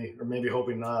 maybe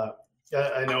hoping not.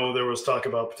 I know there was talk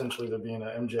about potentially there being an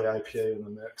MJ IPA in the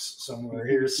mix somewhere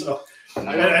here. So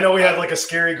I know we had like a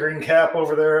scary green cap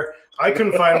over there. I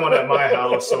couldn't find one at my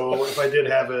house, so if I did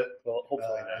have it, Well, hopefully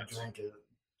I not. drank it.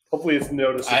 Hopefully it's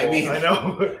noticeable. I mean- I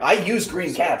know. I use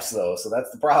green caps though, so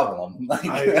that's the problem.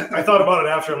 I thought about it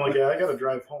after. I'm like, yeah, I got to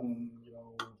drive home.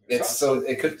 It's so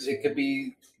it could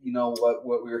be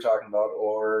what we were talking about,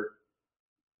 or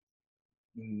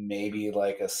maybe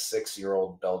like a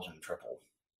 6-year-old Belgian triple.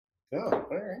 Oh, all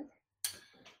right.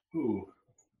 Ooh,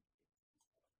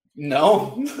 No,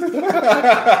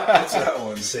 what's that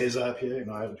one? Says IPA.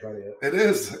 No, I haven't tried it yet. It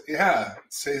is, yeah.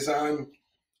 Saison.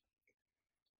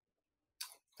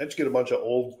 I just get a bunch of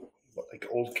old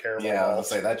caramel. yeah, I'll malts.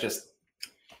 say that just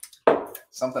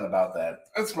something about that.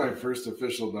 That's my first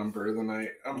official dumper of the night.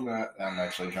 I'm not. I'm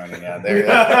actually joining in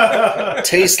there.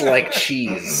 Tastes like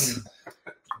cheese.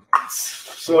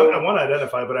 So I want to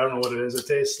identify, but I don't know what it is. It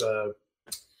tastes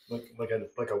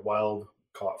like a wild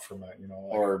caught ferment, like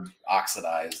Or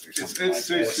oxidized or It's something like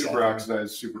that. super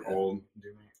oxidized, super old.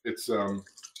 It's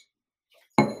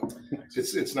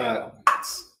not.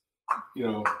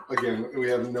 Again, we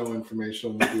have no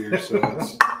information on the beer, so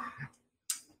it's,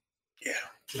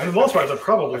 For the most part, they're I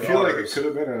probably. feel like it ours. could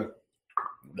have been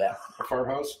Yeah. A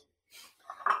farmhouse?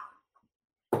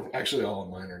 Actually, all of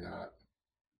mine are not.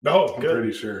 No, I'm good.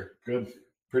 pretty sure. Good.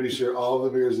 Pretty sure all of the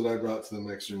beers that I brought to the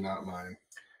mix are not mine.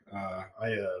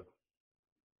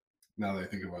 Now that I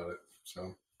think about it,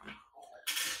 so.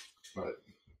 But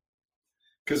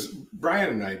because Brian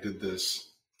and I did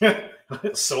this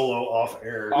solo off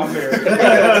air. off air.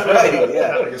 That's right,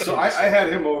 yeah. So I had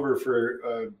him over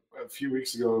for a few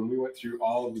weeks ago, and we went through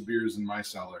all of the beers in my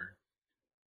cellar.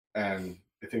 And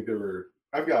I think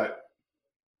I've got,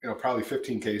 probably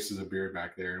 15 cases of beer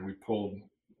back there, and we pulled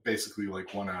basically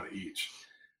like one out of each.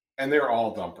 And they're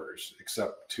all dumpers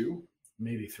except two,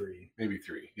 maybe three.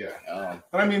 Yeah. Oh.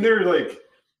 But I mean,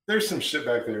 there's some shit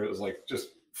back there that was like just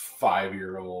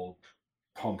 5-year-old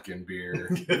pumpkin beer,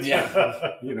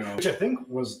 Yeah. Which I think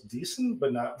was decent,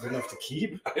 but not good enough to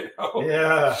keep. I know.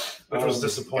 Yeah, which was Gotta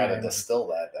disappointing. distill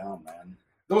that down, man.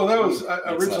 Well, that was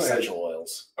It's essential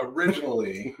oils.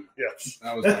 originally Yes.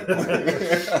 that was my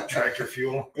plan. Tractor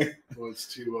fuel. Was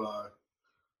to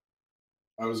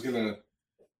I was gonna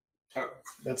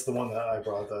That's the one that I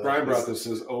brought. Brian brought this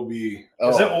as OB Is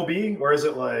it OB or is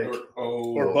it like?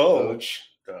 Or Bo. I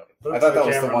thought that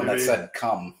was the camera, one that maybe said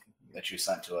 "come" that you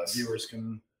sent to us. viewers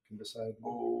can decide.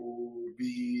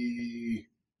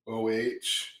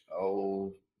 OBOH.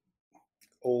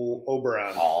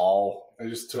 Oberon. All. I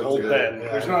just took Whole it. pen.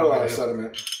 There's not a lot of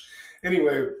sediment.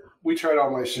 Anyway, we tried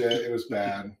all my shit. It was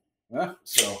bad. Yeah.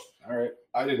 So All right.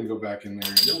 I didn't go back in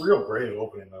there. You're real great at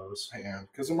opening those. I am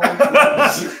because I'm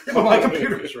My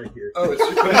computer's right here. Oh,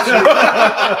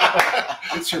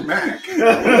 it's your Mac.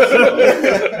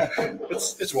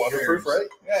 It's waterproof, right?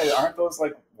 Yeah, aren't those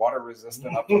like water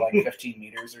resistant up to like 15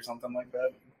 meters or something like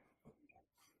that?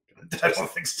 I don't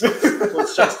think so.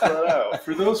 Let's test that out.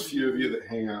 For those few of you that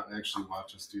hang out and actually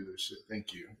watch us do this shit,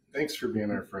 thank you. Thanks for being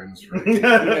our friends. For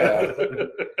Yeah.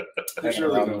 There's Hanging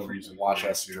really around no and reason watch for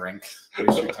us to drink.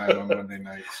 waste your time on Monday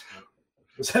nights. But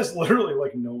This has literally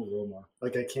like no aroma.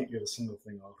 Like I can't get a single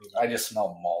thing off of it. I just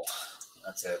smell malt.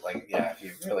 That's it. Like, yeah, if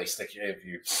you really if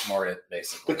you snort it,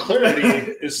 basically. The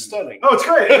clarity is stunning. Oh, it's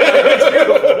great. It's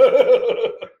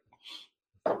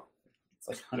beautiful. It's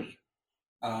like honey.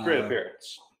 Great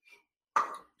appearance.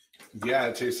 Yeah,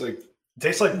 it tastes like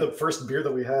Tastes like the first beer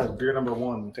that we had, beer number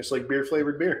 1. Tastes like beer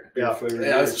flavored beer. Yeah. flavored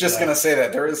Yeah, I was beer. just gonna say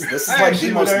that this is I like actually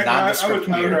the most would- I nondescript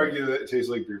would beer. argue that it tastes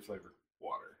like beer flavored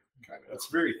water. Kind of. It's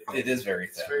very thin. It is very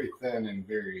It's thin, very thin and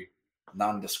very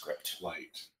nondescript.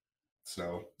 light.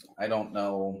 So I don't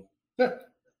know.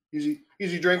 Easy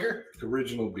drinker.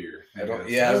 original beer. I don't. guess.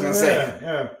 Yeah, I was gonna say.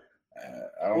 Yeah.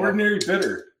 I don't know. Ordinary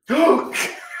bitter.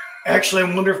 Actually,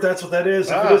 I wonder if that's what that is.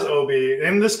 If it is OB,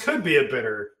 and this could be a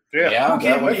bitter. Yeah, Who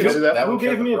gave would me- fit- who- that Who would gave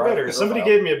fit the me a bitter? profile. Somebody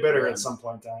gave me a bitter Yeah. at some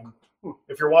point in time.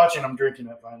 If you're watching, I'm drinking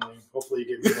it finally. Hopefully,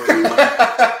 you gave me more.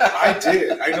 I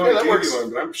did. I know Yeah, I that gave works. you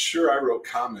one, but I'm sure I wrote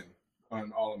common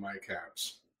on all of my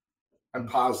caps. I'm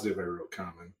positive I wrote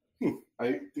common.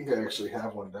 I think I actually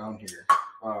have one down here.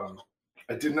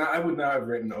 I did not. I would not have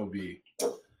written OB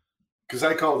because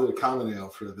I called it a common ale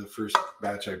for the first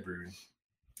batch I brewed.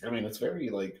 I mean, it's very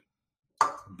like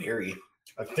beery.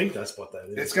 I think that's what that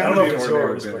is. It's I got don't to know be if it's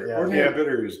ordinary yours, bitter. but yeah. Ordinary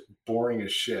bitter is boring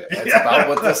as shit. That's Yeah. about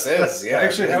what this is. Yeah, I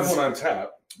actually have it's- one on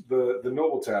tap. The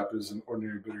Noble Tap is an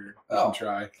ordinary bitter. You Oh. can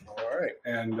try, All right.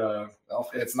 and Well,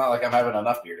 it's not like I'm having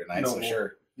enough beer tonight, so No.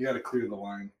 sure. you got to clear the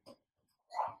line.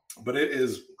 But it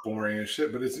is boring as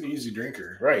shit. But it's an easy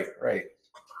drinker. Right, right.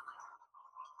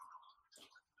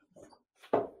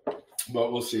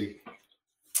 But we'll see.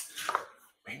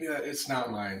 Maybe it's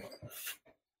not mine.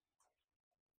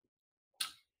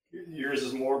 Yours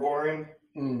is more boring.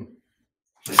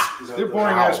 They're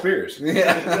boring ass beers.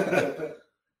 Yeah.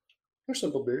 They're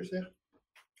simple beers, yeah.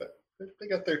 But they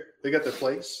got their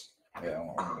place. Yeah,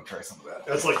 I'm gonna try some of that.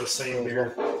 That's like the same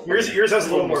beer. Yours has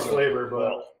a little more flavor, but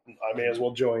Well, I may as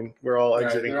well join. We're all All right,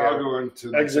 exiting they're all camera. going to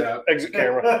the tap. Exit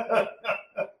camera.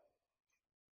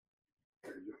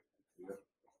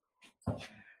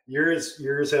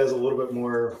 yours has a little bit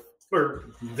more, or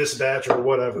this batch or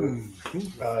whatever.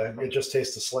 It just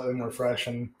tastes slightly more fresh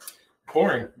and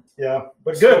Boring. yeah,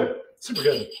 but good, super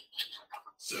good.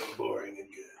 So boring and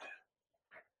good.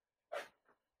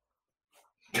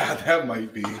 God, that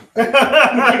might be.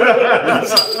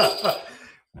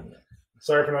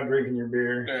 Sorry for not drinking your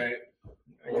beer.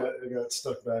 All right. I got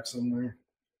stuck back somewhere.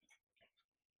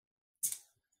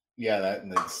 Yeah,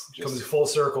 that's Comes just. full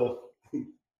circle.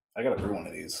 I gotta brew one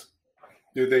of these.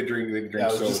 Dude, they drink Yeah,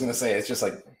 I was just so. gonna say it's just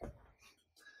like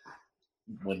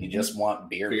when you just want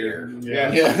beer.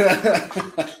 Yeah. Yeah.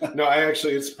 No,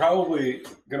 it's probably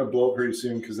gonna blow pretty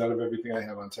soon because out of everything I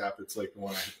have on tap, it's like the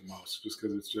one I hit the most, just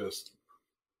because it's just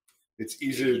It's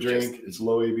easy to drink. It's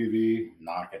low ABV.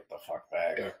 Knock it the fuck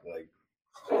back. Yeah. Like,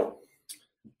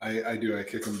 I do. I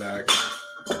kick them back.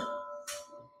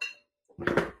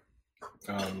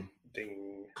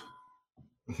 Ding.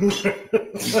 it's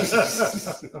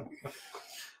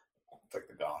like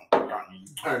the gong. All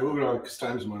right, moving on because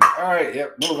time's money. All right,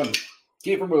 yep, moving.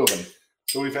 Keep her moving.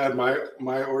 So we've had my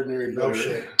ordinary Oh, better,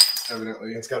 shit.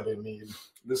 evidently. It's got to be mead.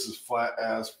 This is flat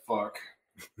as fuck.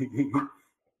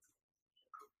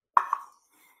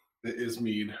 It is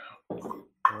mead. All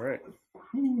right.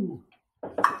 Whew.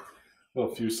 A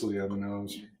little fusely on the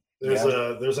nose.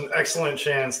 There's an excellent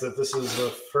chance that this is the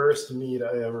first mead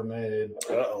I ever made.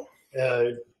 Uh-oh.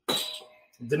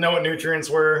 Didn't know what nutrients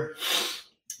were.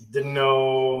 Didn't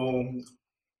know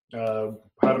how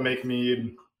to make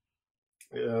mead.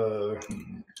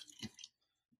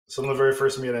 Some of the very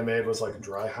first mead I made was like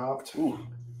dry hopped. Ooh.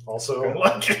 Also,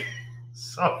 like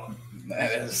so.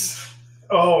 That is.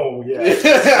 Oh yeah.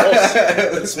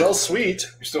 It smells sweet.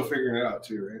 You're still figuring it out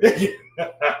too, right?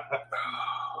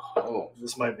 Oh.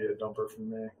 This might be a dumper for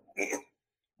me.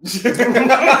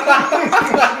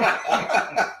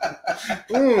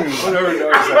 Whatever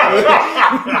noise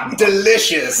that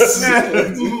Delicious.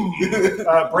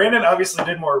 Brandon obviously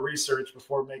did more research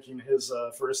before making his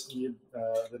first mead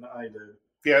than I did.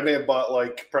 Yeah, I may have bought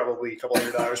like probably a couple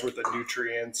 $100 worth of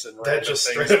nutrients and That random just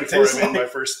things straight up before I tastes made my like-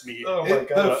 first meat. Oh my the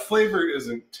god. flavor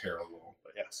isn't terrible.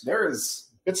 But yes, There is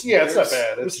it's not There's-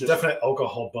 bad. There's It's a just, definite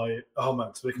alcohol bite. Oh man,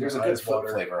 it's making there's a my good eyes foot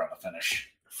water. flavor on the finish.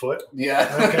 Foot? Yeah.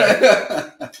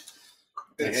 I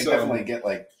It's, definitely get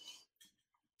like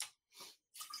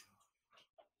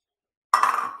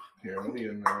Here, let me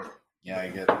in. I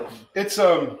get It's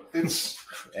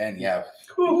and yeah.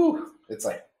 It's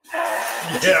like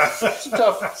Yeah. it's a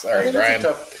tough. Sorry, I think Brian. It's a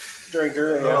tough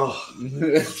drinker. Yeah. Oh,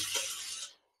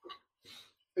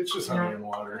 it's just honey and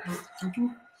water, thank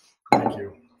you.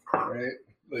 right?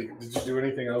 Like, did you do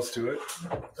anything else to it?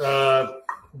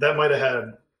 That might have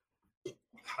had.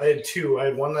 I had two. I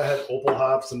had one that had opal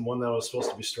hops and one that was supposed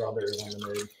to be strawberry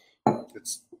lemonade.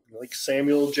 It's like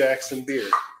Samuel Jackson beer.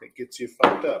 It gets you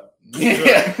fucked up.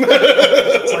 yeah.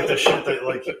 It's like the shit that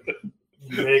like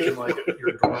you make in like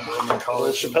your dorm room in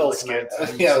college. Chappelle like, skits.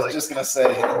 nighttime. Yeah, I It's was just gonna say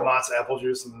like Mott's apple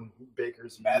juice and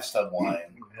Baker's bathtub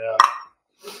wine. Yeah.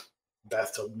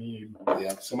 Bathtub mead.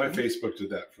 Yeah. So my Facebook did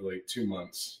that for like 2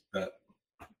 months. That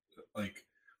like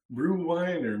brew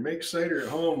wine or make cider at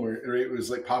home, or it was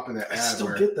like popping that I ad. still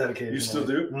where get that occasionally. you still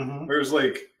do? Mm-hmm. Where it was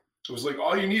like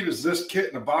all you need is this kit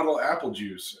and a bottle of apple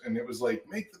juice, and it was like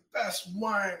make the best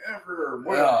wine ever. Or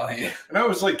whatever. Oh, yeah. And I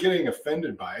was like getting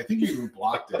offended by it. I think you even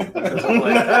blocked it because I'm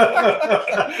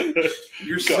like,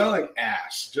 you're selling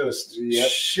ass, just Yep.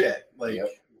 shit. Like, Yep.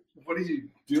 what are you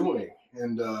doing?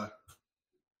 And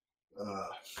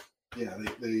yeah,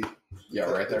 they Yeah,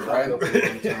 right there, they Brian. popped up at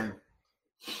one time.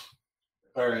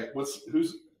 All right,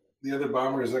 who's the other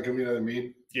bomber? Is that gonna be another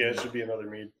mead? Yeah, it should be another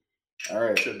mead. All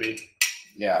right. Should be.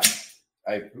 Yeah.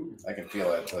 I can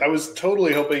feel it. I was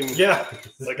totally hoping. Yeah.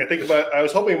 Like I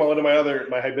was hoping one of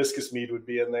my hibiscus mead would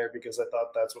be in there because I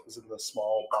thought that's what was in the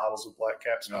small bottles with black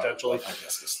caps potentially.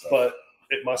 But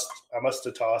I must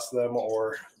have tossed them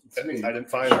or I didn't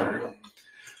find them.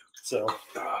 So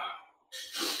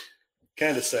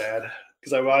kind of sad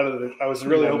because I was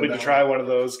really hoping to try one of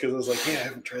those because I was like, yeah, I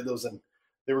haven't tried those and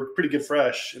they were pretty good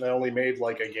fresh and I only made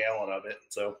like a gallon of it.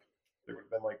 So there would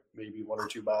have been like maybe 1 or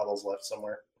 2 bottles left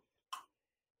somewhere.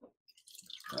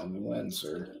 Tell me when,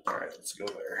 sir. All right, let's go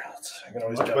there. I can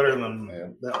always Much jump better in. than Yeah.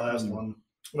 that last one.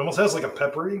 It almost has like a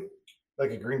peppery,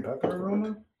 like a green pepper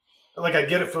aroma. Like I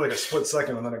get it for like a split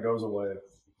second and then it goes away.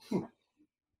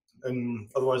 And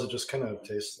otherwise it just kind of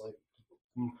tastes like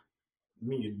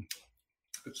mead.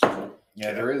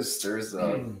 Yeah, there is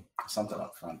something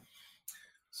up front.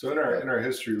 So in our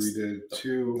history, we did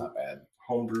 2 Not bad.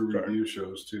 homebrew review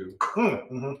shows too.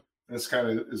 Mm-hmm. That's kind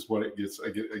of is what it gets. I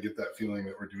get that feeling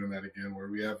that we're doing that again, where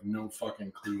we have no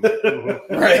fucking clue.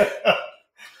 Right.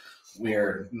 We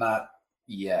are not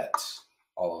yet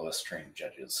all of us trained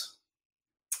judges.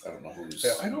 I don't know who's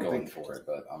Yeah, I don't going think- for it,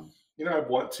 but You know, I've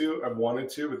wanted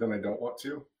to, but then I don't want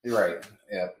to. you're right.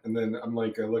 Yeah. And then I'm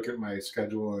like, I look at my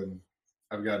schedule and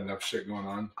I've got enough shit going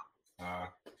on. I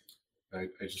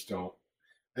just don't.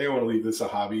 I don't want to leave this a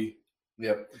hobby.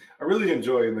 Yep. I really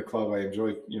enjoy in the club. I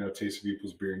enjoy, tasting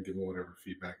people's beer and giving whatever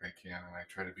feedback I can, and I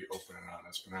try to be open and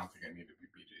honest. But I don't think I need to be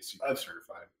BJCP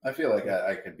certified. I feel like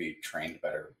I could be trained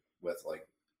better with like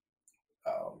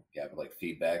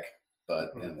feedback,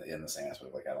 but in the same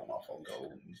aspect, like I don't know if I'll go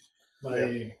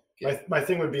and My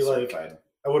thing would be like certified.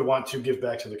 I would want to give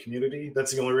back to the community.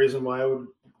 That's the only reason why I would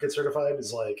get certified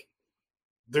is like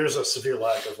there's a severe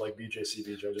lack of like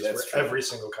BJCP judges That's for true. every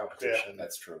single competition.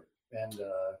 That's true. And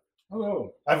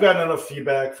Oh, I've gotten enough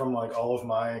feedback from like all of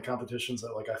my competitions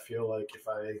that like I feel like if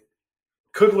I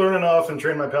could learn enough and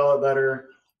train my palate better,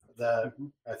 that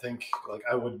I think like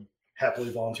I would happily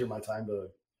volunteer my time to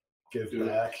give Do it.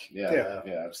 back. Yeah,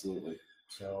 absolutely.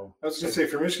 So I was going to say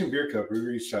for Michigan Beer Cup, we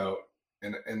reached out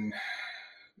and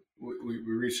we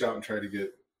reached out and tried to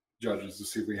get judges to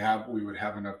see if we would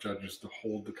have enough judges to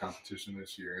hold the competition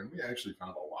this year, and we actually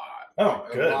found a lot.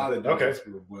 Oh, a good. lot of judges Okay.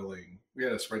 who were willing. We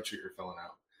had a spreadsheet filling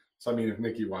out. So I mean, if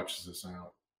Nikki watches this, I'm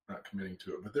not committing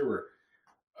to it, but there were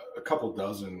a couple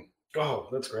dozen, oh,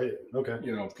 that's great. Okay.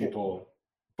 people,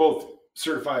 both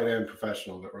certified and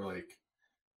professional, that were like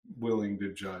willing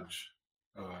to judge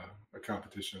a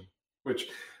competition. Which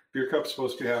Beer Cup's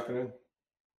supposed to be happening.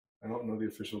 I don't know the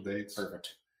official dates.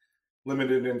 Perfect.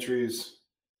 Limited entries,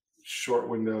 short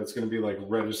window. It's going to be like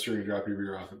register and drop your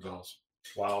beer off at Bell's.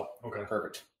 Wow. Okay.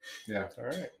 Perfect. Yeah. All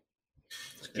right.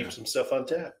 Let's keep Yeah. some stuff on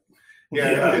tap.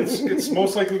 Yeah, it's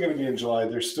most likely going to be in July.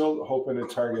 They're still hoping to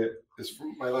target. Is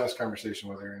from my last conversation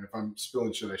with her, and if I'm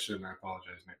spilling shit, I shouldn't. I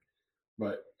apologize, Nick.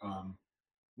 But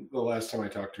the last time I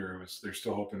talked to her was they're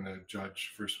still hoping to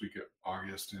judge first week of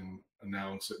August and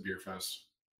announce at Beer Fest.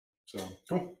 So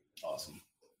Cool. Awesome.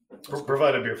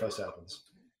 Provided Beer Fest happens.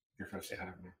 Beer Fest is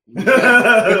happening.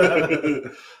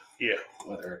 Yeah,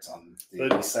 Whether it's on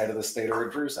the east side of the state or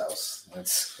at Drew's house.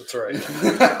 That's that's all right.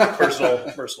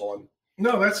 Personal one.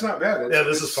 No, that's not bad. Yeah,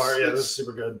 this is far. Yeah, this is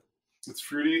super good. It's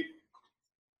fruity.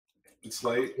 It's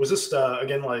light. Was this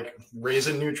again like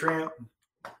raisin nutrient?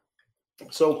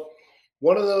 So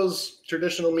one of those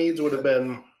traditional meads would have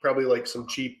been probably like some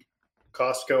cheap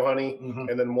Costco honey,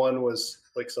 Mhm. and then one was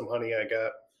like some honey I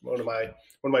got. One of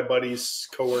my buddies'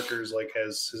 coworkers like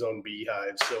has his own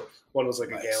beehive, so one was like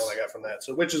Nice. a gallon I got from that.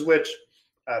 So which is which?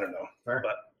 I don't know, Fair.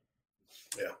 but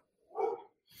yeah.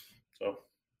 So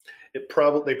they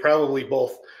probably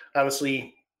both.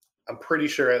 Honestly, I'm pretty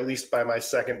sure at least by my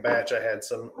second batch I had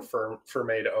some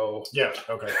Fermaid O. Yeah.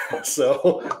 Okay.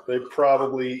 So they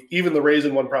probably, even the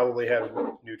raisin one probably had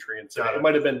nutrients. In it. Got it. It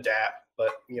might have been DAP,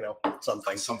 but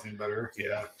something. Something better.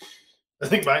 Yeah. I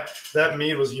think that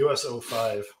mead was US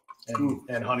 05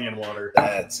 and honey and water.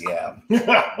 that's yeah.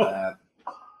 That,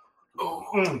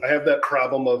 Mm. I have that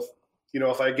problem of,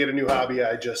 if I get a new hobby,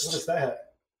 I What is just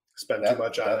that? spend that, too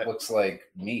much on that it. looks like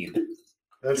mead.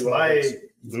 That's Do you my. want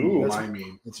this? Ooh. That's- I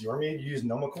mean, It's your mead. You use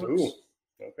Noma corks, Ooh.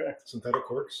 Okay. synthetic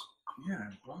corks. yeah.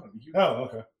 Wow, you, Oh,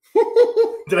 okay.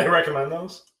 Did I recommend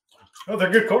those? Oh, they're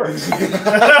good corks. Do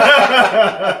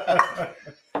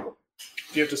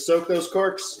you have to soak those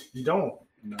corks? You don't.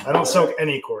 no. I don't soak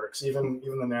any corks, even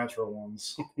the natural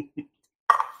ones.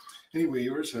 Anyway,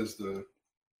 yours has the.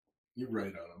 You're right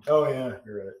on them. Oh yeah,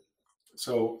 you're right.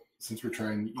 So since we're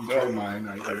trying, you tried mine.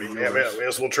 I May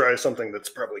as well try something that's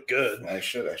probably good. I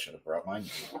should have brought mine.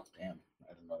 Damn,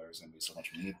 I didn't know there was gonna be so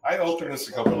much mead. I opened this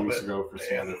a couple little weeks bit. ago for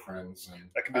some other friends, and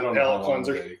That could be I don't the know how palate long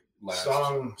cleanser. they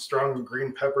last. Strong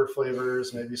green pepper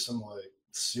flavors, maybe some like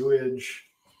sewage.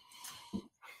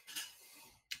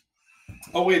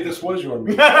 Oh wait, this was your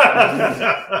meat.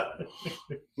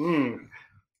 Mm.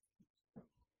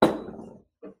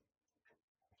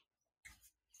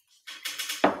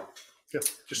 Yeah,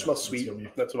 just smells That's sweet.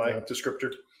 yummy. That's my Yeah.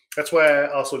 descriptor. That's why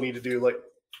I also need to do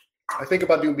I think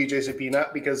about doing BJCP,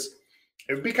 not because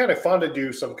it would be kind of fun to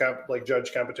do some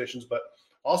judge competitions, but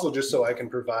also just so I can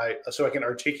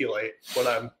articulate when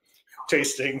I'm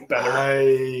tasting better.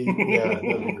 Yeah, that'd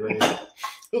be great.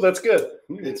 Oh, that's good.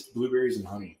 It's blueberries and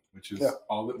honey, which is Yeah.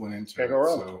 all that went into Can't it. go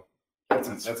wrong. So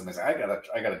That's amazing. I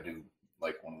gotta do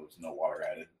like one of those no water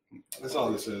added. that's all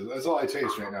this is. That's all I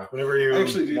taste right now. Whenever you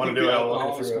Actually, do you want think to do the it, I'll walk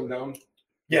alcohol you has through come it. down?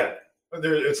 Yeah,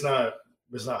 it's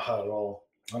not hot at all.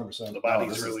 100%. The body's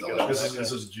this is really good. delicious. on that,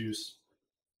 This is juice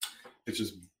It's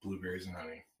just blueberries and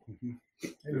honey. and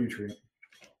nutrient.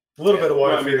 A little bit of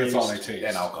water. Well, I mean, that's all I infused. taste.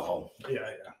 And alcohol. Yeah.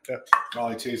 All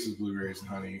I taste is blueberries and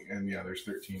honey, and yeah, there's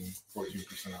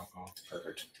 14% alcohol.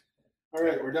 Perfect. All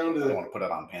right, we're down I to. want to put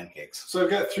it on pancakes. So I've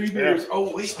got 3 beers.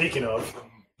 Oh wait, Speaking of,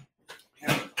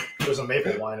 there's a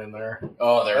maple wine in there.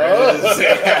 Oh, there it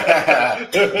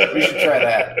is. We should try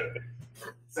that.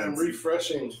 I'm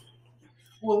refreshing.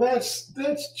 Well, that's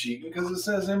cheating because it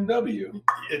says MW.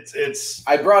 It's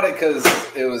I brought it because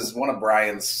it was one of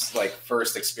Brian's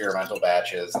first experimental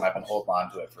batches, and I've been holding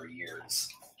on to it for years.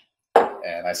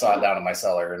 And I saw it down in my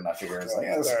cellar, and I figured it's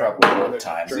this is probably worth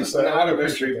time. It's not a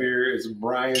mystery beer. It's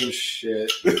Brian's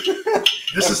shit.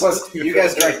 this is Plus, you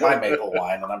guys drank my maple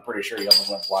wine, and I'm pretty sure you almost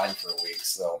went blind for a week.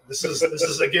 So this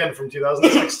is again from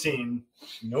 2016.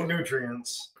 No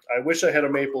nutrients. I wish I had a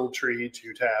maple tree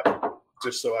to tap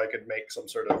just so I could make some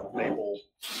sort of maple,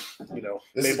 This is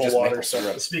maple just water maple stuff.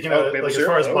 syrup. Speaking Oh, of, maple like, as syrup?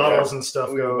 far as Okay. bottles and stuff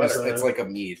Ooh, goes, better. It's like a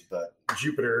mead, but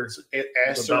Jupiter.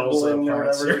 Aster bells of blend or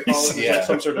France whatever they call it. series. Is Yeah. there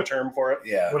some sort of term for it?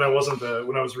 yeah. When I was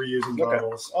reusing Okay.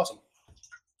 bottles. Awesome.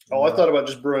 Oh, I thought about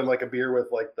just brewing like a beer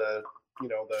with like the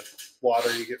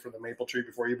water you get from the maple tree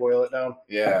before you boil it down.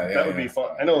 Yeah. That would be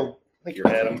fun. I know. I think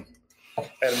Adam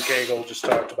Cagle just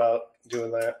talked about doing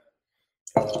that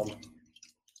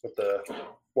with the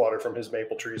water from his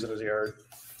maple trees in his yard,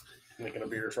 making a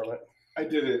beer from it. I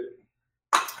did it.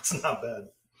 It's not bad.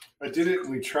 I did it. And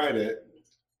we tried it.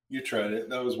 You tried it.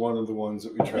 That was one of the ones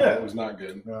that we tried. Yeah. It was not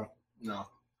good. No.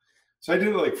 So I did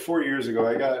it like 4 years ago.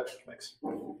 I got Thanks.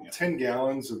 10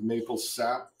 gallons of maple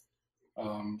sap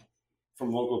from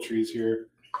local trees here.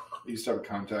 I used to have a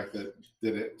contact that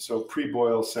did it. So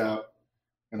pre-boil sap,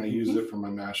 and I used it for my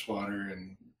mash water,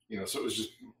 and so it was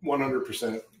just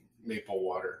 100% maple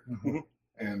water. Mhm.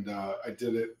 And I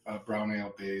did it brown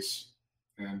ale base,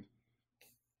 and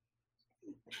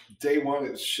day one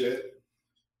it's shit.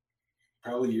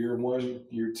 Probably year one,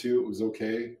 year two, it was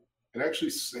okay. It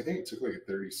actually, I think it took like a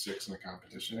 36 in the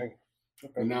competition.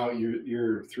 And now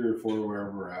you're 3 or 4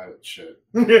 wherever we're at, it's shit.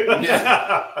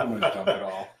 Yeah. I'm gonna dump it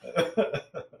all.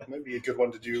 Might be a good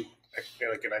one to do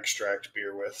like an extract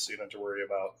beer with, so you don't have to worry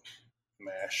about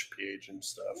mash, pH, and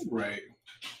stuff. Right.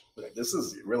 Like, this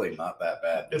is really not that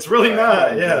bad. It's really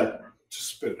not. Yeah. Just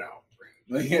spit it out.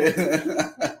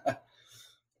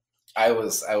 I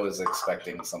was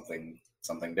expecting something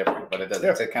different, but it doesn't.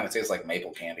 Yeah. It kind of tastes like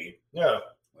maple candy. Yeah.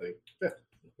 Like,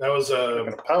 That was I'm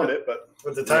gonna pound it, but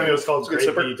at the time it was called It's a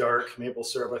good Grade sipper. B dark maple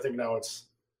syrup. I think now it's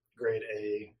Grade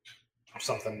A or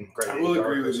something. Grade I A will dark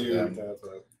agree or with something you. like that,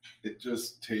 but- It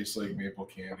just tastes like maple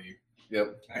candy.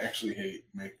 yep. I actually hate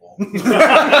maple.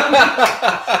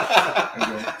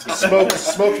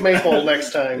 smoked maple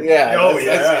next time. Yeah. Oh, that's,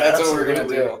 yeah, that's what we're gonna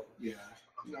absolutely. do. Yeah.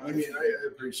 No, I mean, I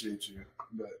appreciate you,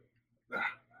 but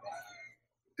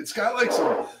it's got like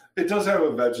some. It does have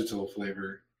a vegetal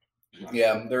flavor.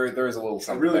 Yeah, there is a little I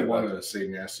something. really like want that. to say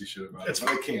nasty shit about It's- it,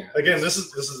 but I can't. Again, this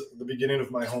is the beginning of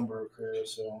my homebrew career,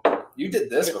 so You did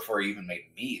this before you even made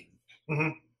mead.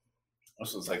 Mhm.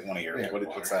 This was like one of your. Yeah,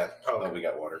 What's that? Oh. Oh, we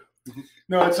got water.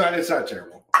 No, it's not. It's not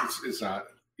terrible. It's not.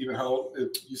 Even how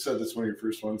you said that's one of your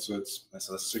first ones, so it's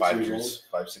So this is 6 5 years years,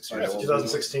 5-6 Yeah, years it's old.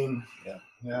 2016. Yeah.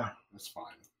 Yeah. that's fine.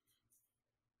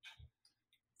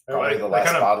 Probably the I last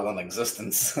kind of- bottle in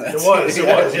existence. It was.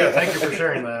 Yeah. Thank you for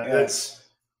sharing that. Yeah.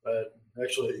 But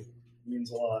actually means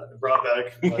a lot. It brought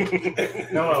back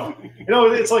like no.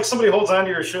 It's like somebody holds on to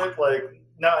your shit, like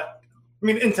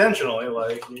intentionally.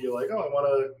 Like you're like, oh, I want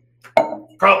to.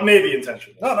 Probably maybe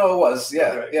intentionally. No, it was.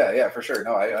 Yeah, Right. yeah, for sure.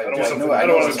 No, I I don't knew want it. to. I I know don't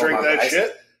it want was to drink going on. that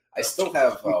shit. I still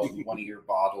have one of your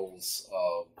bottles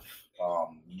of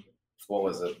what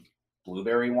was it,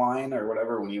 blueberry wine or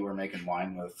whatever, when you were making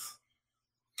wine with.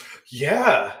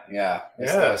 Yeah. Yeah,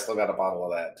 I still got a bottle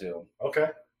of that too. Okay.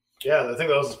 Yeah, I think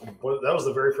that was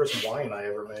the very first wine I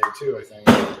ever made too. I think.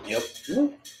 Yep.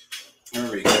 I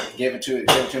remember you gave it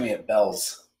to me at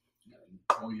Bell's.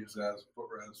 I'll use that as a foot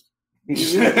rest.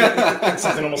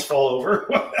 Something almost fall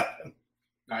over.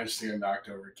 I just think I knocked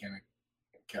over a can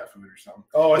of cat food or something.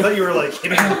 Oh, I thought you were like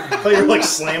hitting. I thought you were like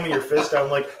slamming your fist down,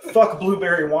 like "fuck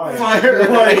blueberry wine." Fire,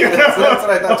 right. That's what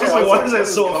I thought. I was like, why is that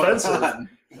so offensive?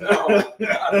 No,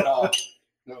 not at all.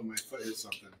 No, my foot is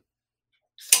something.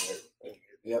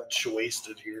 Yep.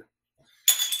 Wasted here.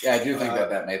 Yeah, I do think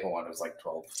that maple one was like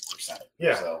 12%.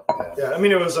 Yeah. So, Yeah, I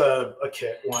mean it was a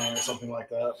kit wine or something like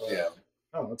that. But, yeah.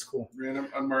 Oh, that's cool. Random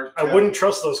unmarked. I wouldn't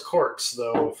trust those corks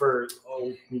though for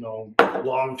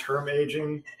long-term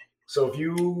aging. So if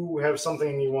you have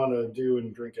something you want to do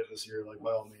and drink it this year, like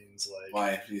by all means, like.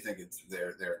 Why do you think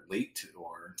they're leaked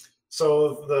or?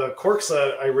 So the corks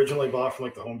that I originally bought from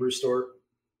like the homebrew store,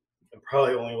 are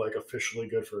probably only like officially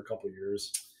good for a couple of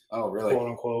years, Oh, really? quote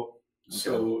unquote.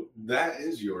 So that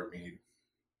is your mead.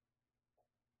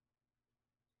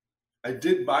 I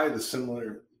did buy the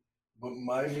similar, but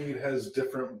my mead has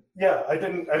different. Yeah, I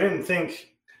didn't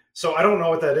think. So I don't know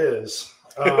what that is.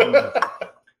 The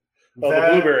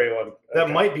blueberry one. That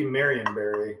Okay. might be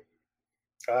Marionberry.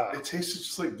 Ah, It tasted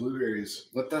just like blueberries.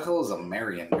 What the hell is a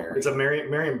Marionberry? It's a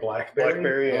Marion Blackberry.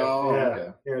 blackberry. Yeah. Oh, Yeah.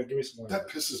 okay. Here, give me some more. That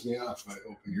pisses me off when I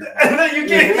open your. And then you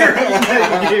gave you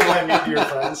gave my meat to your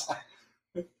friends.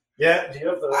 Yeah, do you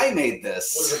have the I made what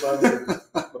this. is it about?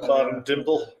 The bottom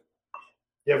dimple.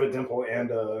 You have a dimple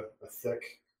and a thick.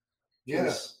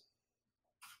 Yeah.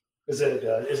 Is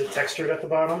it textured at the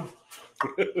bottom?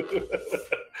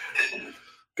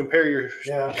 Compare your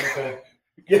Yeah. Okay.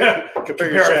 Yeah.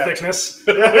 compare your Compare our shaft. thickness.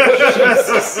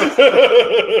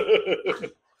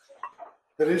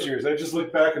 That is yours. I just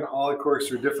looked back and all the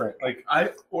corks were different. Like I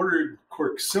ordered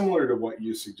corks similar to what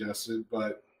you suggested,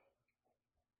 but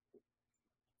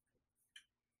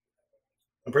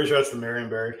I'm pretty sure that's the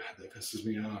Marionberry. God, that pisses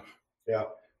me off. Yeah.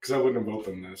 Because I wouldn't have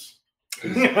opened this.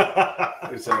 And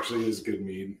It's actually is good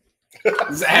mead.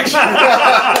 It's actually.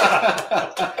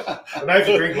 I have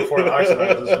to drink before it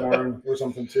oxidizes this morning or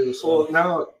something too. So Well,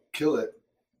 now kill it.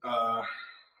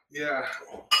 Yeah.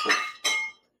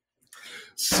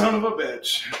 Son of a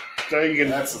bitch. Now you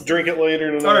can drink it later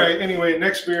tonight. All right. Anyway,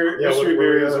 next beer, Yeah, mystery what-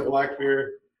 beer what- is a black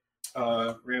beer.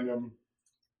 Random.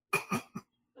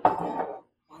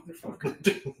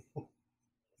 Motherfucker.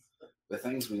 The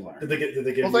things we learned. did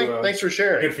they give Well, you thanks for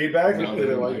sharing. good feedback? No, Did they they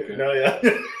didn't like like it? it. No,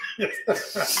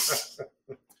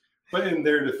 yeah. But in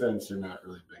their defense, they're not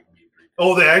really big meat drinkers.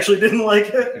 Oh, they actually didn't like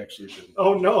it? They actually didn't.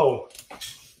 Oh no.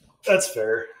 That's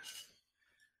fair.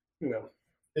 You know,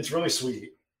 It's really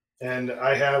sweet. And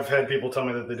I have had people tell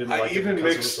me that they didn't I like even it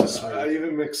because mixed. it was so sweet. I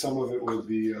even mixed some of it with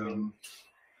the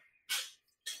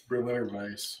Berliner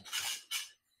Weiss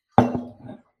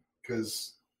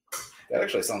because That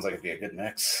actually sounds like it'd be a good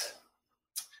mix.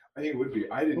 I think it would be.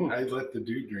 I didn't. I let the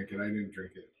dude drink it. I didn't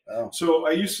drink it. Oh. So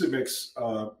I used to mix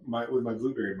with my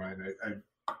blueberry wine. I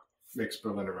mixed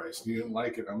Berliner Weiss. He didn't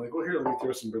like it. I'm like, well, here, let me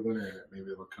throw some Berliner in it. Maybe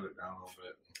it'll cut it down a little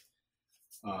bit.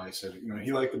 I said,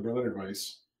 he liked the Berliner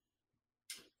Weiss.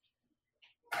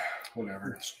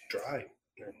 Whatever. it's dry.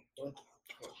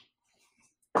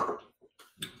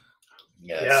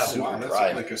 Yeah, Yeah. it's super Wow, that's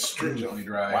dry. like astringently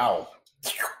dry. Wow.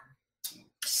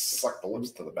 Suck the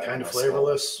lips to the back. Kind of my skull.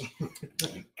 flavorless.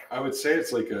 I would say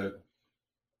it's like I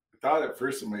thought at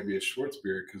first it might be a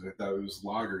Schwarzbier because I thought it was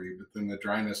lagery, but then the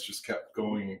dryness just kept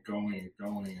going and going and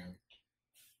going, and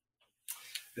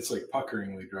it's like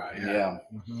puckeringly dry. Yeah.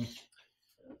 Mhm.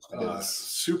 It is.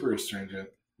 Super astringent.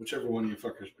 Whichever one of you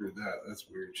fuckers brewed that, that's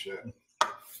weird shit.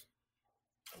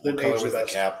 Then What color age was the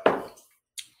best. cap?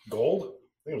 Gold? I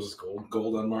think it was just gold.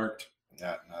 Gold unmarked.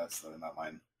 Yeah, no, that's not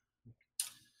mine.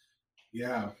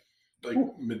 Yeah, like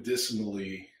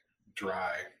medicinally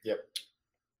dry.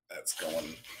 That's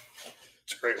going.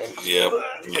 It's a great one.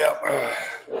 Yep.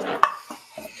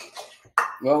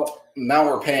 Well, now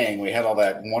we're paying. We had all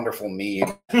that wonderful mead.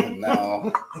 And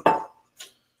now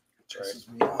Pisses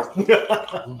me off.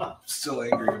 I'm still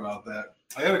angry about that.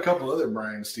 I had a couple other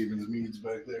Brian Stevens meads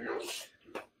back there,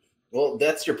 well,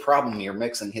 that's your problem. You're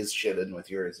mixing his shit in with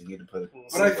yours. You need to put.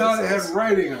 but I thought it had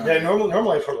writing on Yeah, it.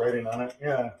 normally I put writing on it.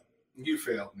 Yeah. You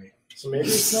failed me. So maybe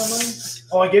it's not mine?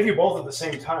 Oh, I gave you both at the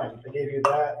same time. I gave you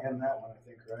that and that one, I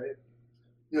think, right?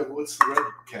 Yeah, but what's the red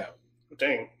cap?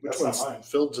 Dang, which That's not one's mine.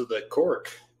 filled to the cork?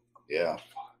 Yeah.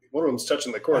 One of them's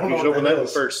touching the I cork. don't You know should what open that that one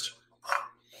is. first.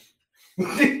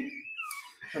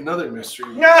 Another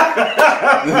mystery.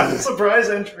 Surprise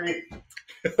entry.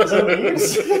 Is that mean?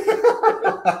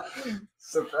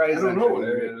 Surprise! I don't know what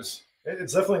it is.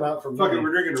 It's definitely not from Fuck it, me.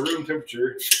 we're drinking room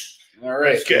temperature. All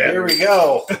right, Okay. here we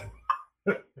go.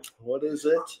 What is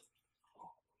it?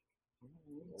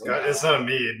 It's not a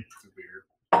mead. It's a beer.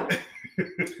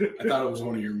 I thought it was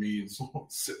one of your meads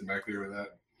sitting back there with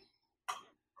that.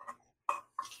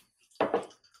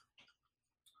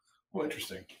 Oh,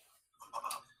 interesting.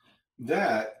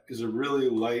 That is a really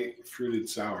light fruited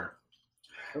sour.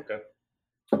 Okay.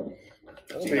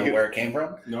 Do you know where it came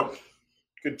from? Nope,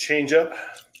 Good change up.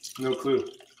 no clue.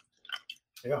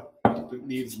 Yeah. It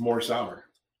needs more sour.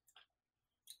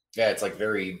 Yeah, it's like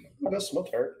very It does smell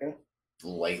tart. Yeah.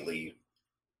 lightly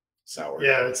sour.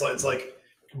 Yeah, it's like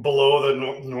below the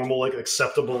normal, like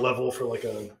acceptable level for like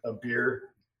a beer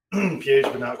pH,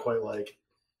 but not quite like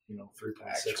 3.6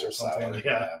 Actual or something. sour.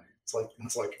 Yeah,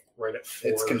 it's like right at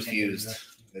 4. It's or something, confused.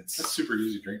 It's It's super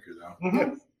easy drinker though. yeah.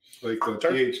 Mhm. Like the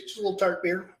Tart. pH Just a little tart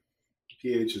beer.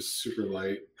 is super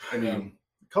light. I mean,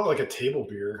 Call it like a table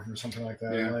beer or something like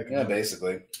that. Yeah. Like, yeah,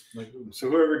 basically. like, so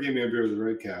whoever gave me a beer with a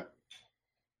red cap,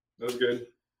 that was good.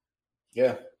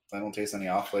 Yeah, I don't taste any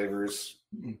off flavors.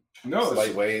 No, It's it's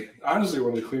lightweight. honestly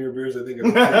one of the cleaner beers I think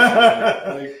I've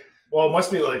tasted. Like, well, it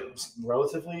must be like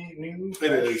relatively new.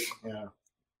 It is. Yeah.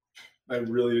 I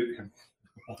really,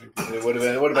 It would have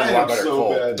been a I lot am better so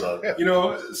cold. bad.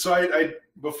 but- so I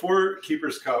before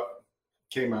Keeper's Cup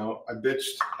came out, I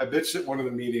bitched at one of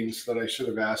the meetings that I should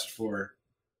have asked for.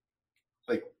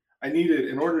 Like I needed,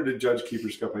 in order to judge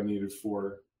Keeper's Cup, I needed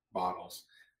 4 bottles,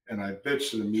 and I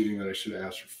bitched at a meeting that I should have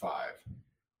asked for 5.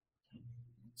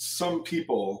 Some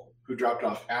people who dropped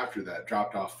off after that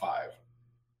dropped off 5.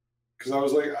 Because I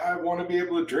was like, I want to be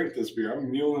able to drink this beer.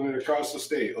 I'm muling it across the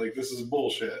state. Like, this is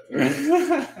bullshit.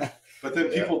 But then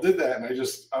people did that, and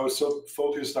I was so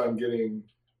focused on getting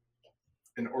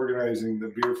in organizing the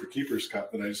beer for Keeper's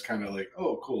Cup that I just kind of like,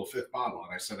 oh, cool, 5th bottle,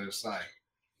 and I set it aside.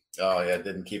 Oh yeah,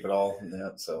 didn't keep it all. Yeah,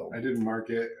 so I didn't mark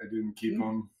it. I didn't keep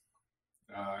them.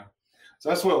 So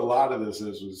that's what a lot of this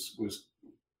was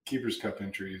Keeper's Cup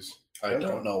entries. I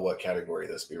don't know what category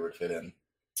this beer would fit in.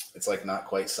 It's like not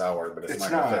quite sour, but it's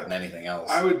not gonna fit in anything else.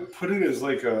 I would put it as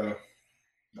like a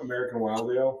American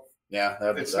Wild Ale. Yeah,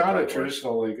 it's not a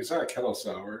traditional, like, it's not a kettle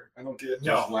sour. I don't get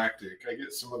just lactic. I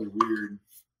get some other weird.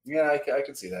 Yeah, I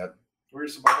can see that.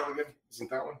 Where's the bottle again? Isn't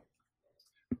that one?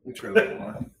 Let me try a little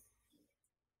more.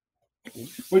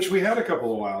 Which we had a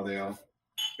couple of Wild Ale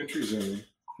entries in.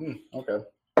 Okay.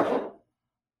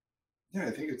 Yeah,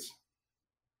 I think it's.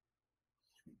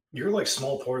 Your like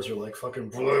small pours are like fucking.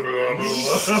 Blah, blah, blah,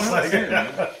 blah. Like,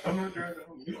 I'm not driving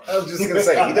home. I was just gonna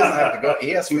say he doesn't have to go.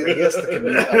 He has to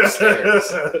commute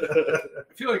upstairs.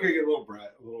 I feel like I get a little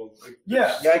brat, a little. Like,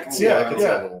 yeah, I can see. I can see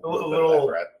a little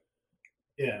brat.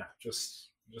 Yeah, just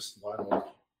wild.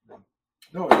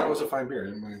 No, that was a fine beer. I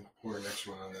didn't mind pouring an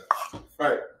extra one on that. All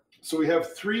right, so we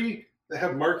have 3 that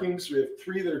have markings. We have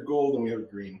 3 that are gold, and we have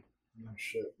green. Oh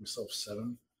shit, we still have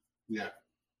 7. Yeah.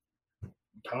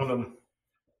 Pound them.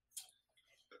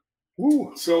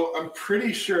 Ooh. So I'm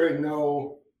pretty sure I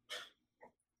know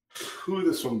who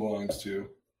this one belongs to.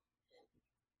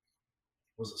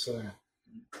 What does it say?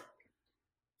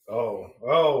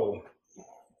 Oh.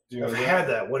 Do you know I've had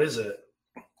that. What is it?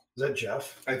 Is that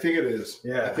Jeff? I think it is.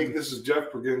 Yeah. I think this is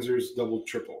Jeff Berginzer's Double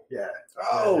Triple. Yeah.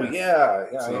 Oh yeah.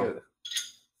 So,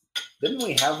 didn't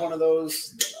we have one of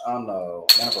those on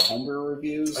one of our homebrew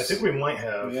reviews? I think we might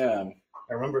have. Yeah.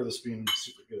 I remember this being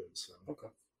super good. So. Okay.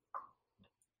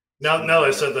 Now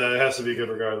they said that it has to be good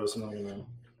regardless. I'm not gonna.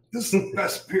 This is the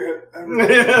best beer I've ever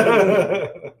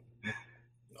had.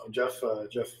 No, Jeff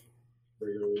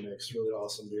regularly makes really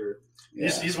awesome beer. Yeah.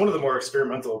 He's one of the more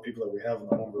experimental people that we have in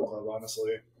the homebrew club,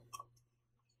 honestly.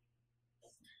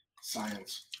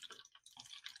 Science.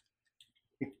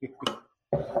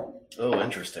 Oh,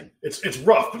 interesting. It's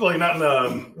rough, but like not in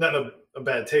a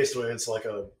bad taste way. It's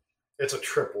a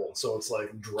triple, so it's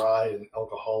like dry and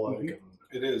alcoholic.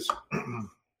 Mm-hmm. It is.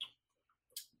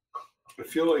 I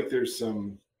feel like there's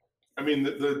some. I mean,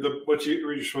 the what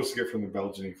you're supposed to get from the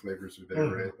Belgian flavors are there,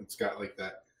 right? It's got like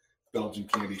that Belgian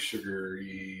candy,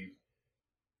 sugary.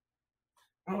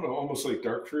 I don't know, almost like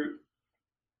dark fruit,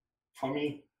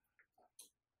 plummy.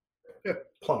 Yeah,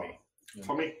 plummy.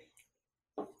 Plummy.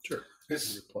 Sure.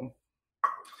 It's plum.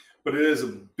 But it is a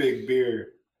big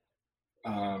beer.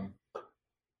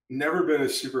 Never been a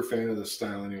super fan of this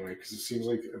style anyway, because it seems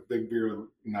like a big beer with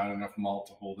not enough malt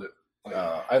to hold it. Like,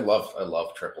 I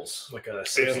love triples. Like a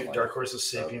sapient, Dark Horse's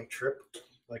Sapient Trip.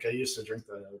 Like I used to drink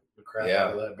the crap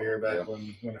out of that beer back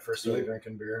when I first started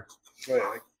drinking beer.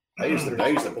 I used to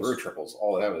brew triples.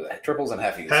 All that was triples and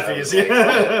heffies. Heffies,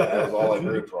 that was all I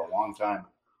brewed for a long time.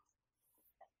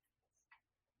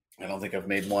 I don't think I've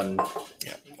made one.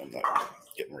 Yeah, I'm not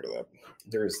getting rid of that.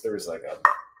 There's like a.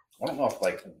 I don't know if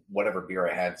like whatever beer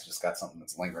I had's just got something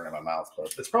that's lingering in my mouth,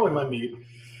 but it's probably my meat.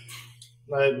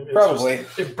 Probably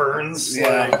it burns.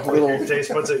 Yeah, like your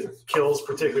taste buds. It kills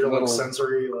particular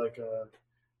sensory. Like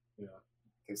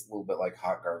tastes a little bit like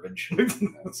hot garbage.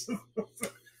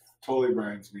 Totally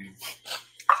Brian's meat.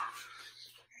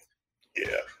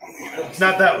 Yeah,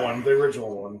 not that one. The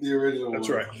original one. The original. That's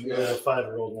one. right. Yeah, the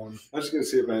 5-year-old one. I was just gonna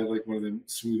see if I had like one of them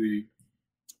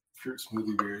fruit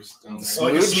smoothie beers.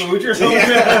 Like a smooch or something?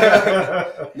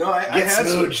 No, I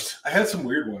had some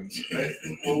weird ones.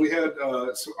 Well, we had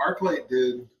so ArcLight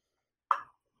did.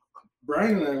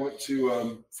 Brian and I went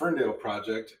to Ferndale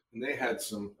Project, and they had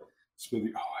some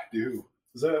smoothie. Oh, I do.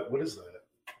 What is that?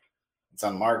 it's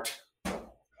unmarked.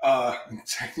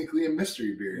 Technically a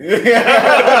mystery beer.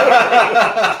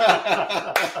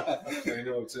 I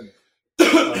know it's in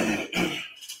it.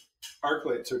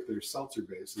 ArcLight took their seltzer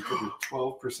base. They took a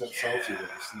 12% seltzer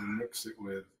base and they mixed it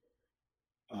with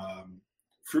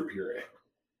fruit puree.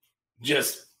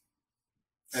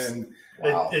 And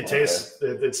Wow, it tastes.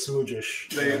 It's smoogish.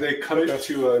 They cut it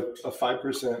to a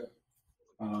 5%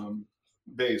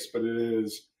 base, but it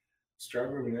is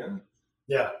strawberry banana.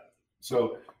 Yeah.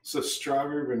 So it's a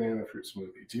strawberry banana fruit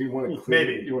smoothie. Do you want to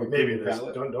maybe maybe it is.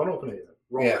 Don't open it yet.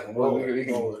 Roll Yeah, it. well,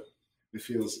 Roll it.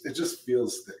 It just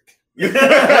feels thick.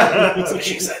 That's what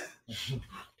she said.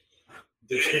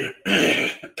 Did she?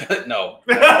 No.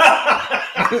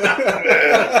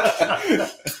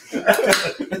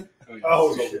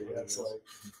 Oh shit! That's like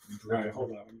All right,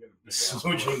 hold on. I'm gonna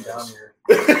smooching down here.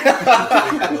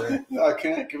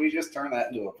 Can we just turn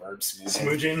that into a verb?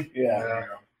 Smooching. Yeah.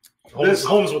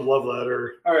 Holmes would love that,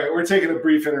 or All right, we're taking a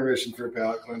brief intermission for a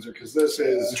palate cleanser because this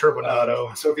is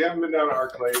turbinado. So if you haven't been down to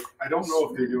ArcLight, I don't know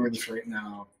if they're doing this right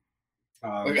now.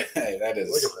 Okay, that is.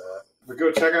 Look at that. But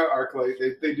go check out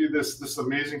ArcLight. They do this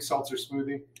amazing seltzer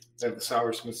smoothie. They have the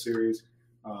Sour Smith series.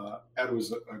 Ed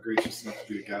was gracious enough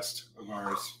to be a guest of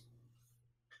ours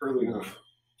early on.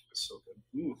 It's so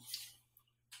good.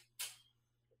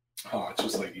 Oh, it's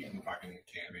just like eating fucking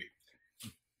candy.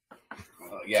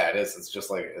 Yeah, it is. It's just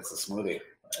like it's a smoothie.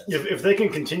 If they can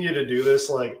continue to do this,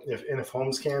 like if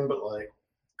Holmes can, but like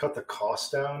cut the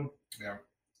cost down. Yeah.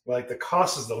 Like the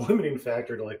cost is the limiting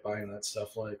factor to like buying that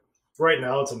stuff. Like right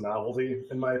now, it's a novelty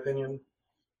in my opinion.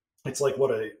 It's like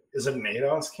is it an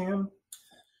 8-ounce can?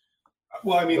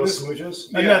 Well, I mean, Those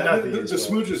smooches. Yeah, Not the these, but-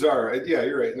 smooches are. Yeah,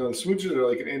 you're right. No, the smooches are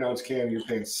like an 8-ounce can. You're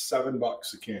paying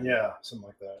 $7 a can. Yeah, something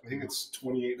like that. I think it's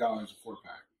 $28 a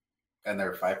 4-pack. And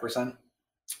they're 5%.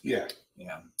 Yeah.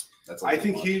 Yeah, that's. I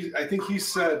think he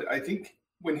said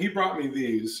when he brought me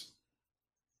these,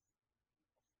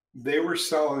 they were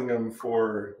selling them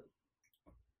for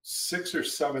 $6 or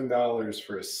 $7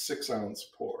 for a 6-ounce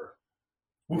pour.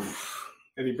 Oof.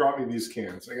 And he brought me these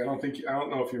cans. Like, I don't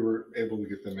know if you were able to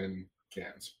get them in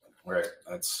cans. Right.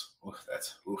 That's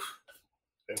oof.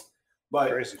 But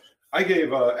Crazy. I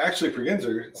gave actually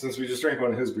Pregenzer, since we just drank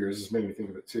one of his beers, this made me think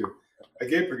of it too. I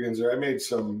gave Pregenzer. I made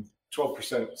some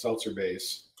 12% seltzer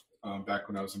base back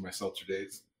when I was in my seltzer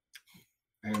days,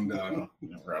 and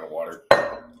We're out of water.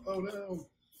 Oh no.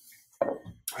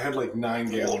 I had like 9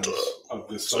 gallons of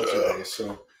this seltzer base.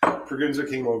 So Pregenzer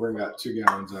came over and got 2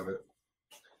 gallons of it.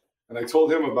 And I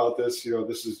told him about this. You know,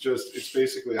 it's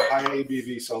basically a high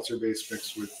ABV seltzer base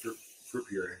mixed with fruit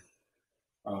puree.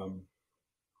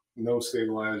 No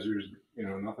stabilizers,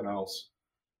 nothing else.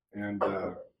 And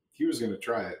he was going to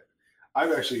try it.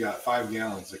 I've actually got 5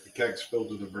 gallons, like the keg's filled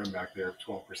to the brim back there of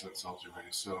 12% seltzer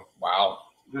base. So Wow.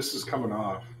 this is coming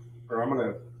off. Or I'm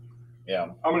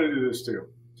gonna do this too.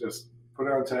 Just put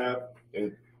it on tap.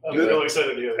 I'm really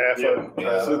excited to hear Half it. a-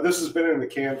 Yeah. So this has been in the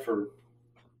can for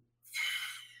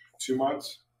 2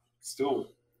 months.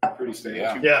 Still pretty stable.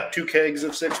 Yeah. Yeah. 2 kegs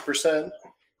of 6%.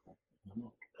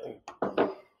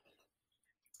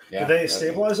 Yeah. Did they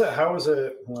stabilize it? How is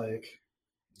it like?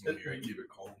 Keep it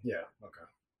cold. Yeah.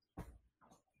 Okay.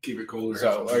 Keep it cold.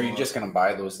 So, are you just gonna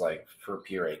buy those like fruit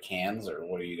puree cans, or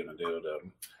what are you gonna do to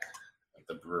like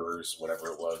the brewers, whatever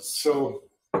it was? So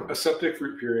Aseptic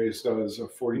Fruit Purees does a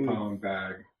 40-pound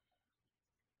bag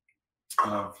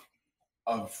of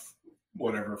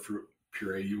whatever fruit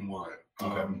puree you want.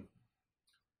 Okay.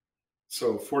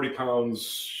 So 40 pounds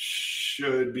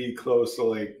should be close to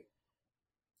like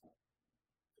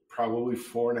probably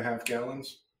 4.5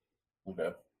 gallons.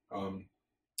 Okay.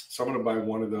 So I'm going to buy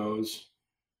one of those.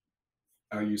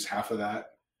 I'll use half of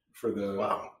that for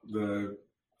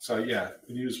so yeah,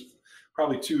 use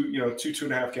probably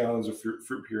 2.5 gallons of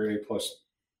fruit puree plus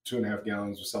 2.5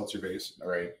 gallons of seltzer base. All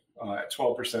right. At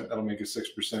 12%, that'll make it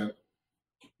 6%.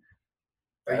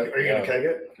 Are you gonna keg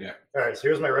it? Yeah. All right. So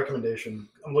here's my recommendation.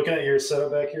 I'm looking at your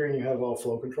setup back here, and you have all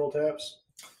flow control taps.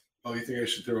 Oh, you think I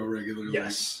should throw a regular?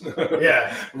 Yes.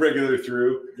 Yeah. Regular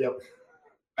through. Yep.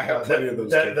 I have plenty of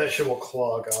those. That shit will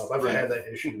clog up. I've Right. had that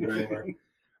issue before.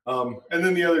 And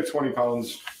then the other 20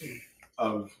 pounds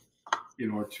of,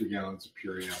 or 2 gallons of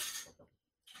puree.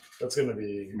 That's gonna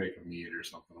be Make a meat or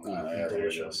something. Yeah,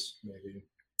 delicious. Maybe.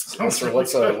 What's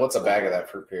a bag of that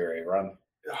fruit puree run?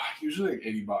 Usually like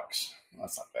 $80.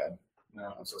 That's not bad.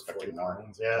 No, I was expecting more.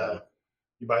 pounds. Yeah.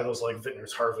 You buy those like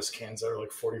Vintner's Harvest cans that are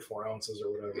like 44 ounces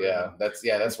or whatever. Yeah, that's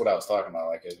what I was talking about.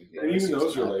 Like, and even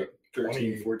those are like 20,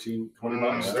 13, 14, 20 Mm,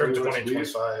 bucks. They're Those 20,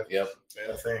 leaves. 25. Yep.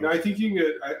 I think. No, I think you can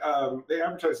get. They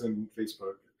advertise on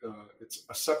Facebook. It's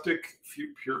Aseptic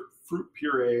fruit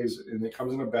purees, and it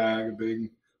comes in a bag, a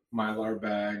big Mylar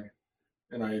bag,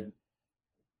 and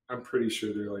I'm pretty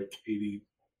sure they're like $80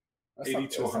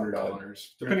 to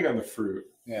 $100, depending on the fruit.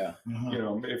 Yeah.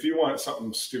 Mhm. If you want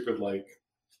something stupid like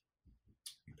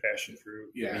Passion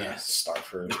fruit. Yeah. Star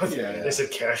fruit. Yeah. They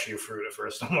said cashew fruit at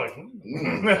first. I'm like,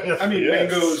 I mean,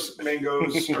 Yes.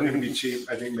 mangoes are going to be cheap.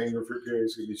 I think mango fruit puree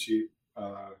is going to be cheap.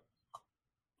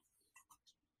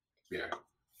 Yeah,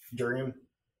 durian.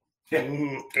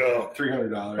 Oh,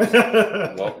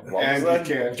 $300, What and was you that?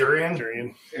 can't. Durian.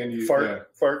 durian. And you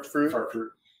Fart fruit. fart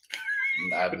fruit.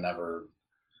 I've never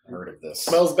heard of this.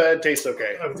 Smells bad, tastes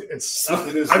okay. It's.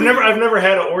 It is I've never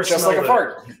had it or just like smelled a it.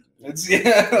 fart. It's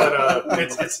yeah. But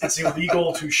it's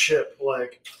illegal to ship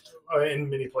like in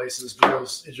many places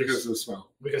because it Because just of the smell.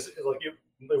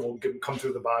 they will come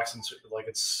through the box and like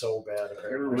it's so bad.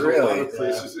 There's a lot Really? of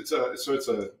places. It's a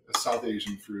South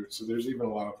Asian fruit. So there's even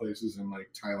a lot of places in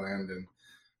like Thailand and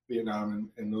Vietnam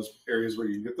and those areas where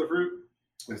you get the fruit,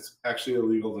 it's actually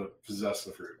illegal to possess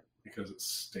the fruit because it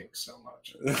stinks so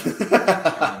much.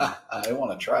 I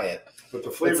want to try it. But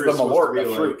the flavor It's is the supposed to Malort be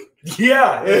of fruit.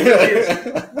 Yeah.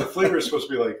 the flavor is supposed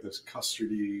to be like this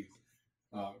custardy,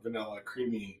 vanilla,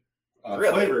 creamy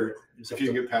Really? flavor. Just If have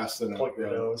you to can get past the plug your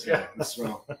nose. the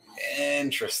smell.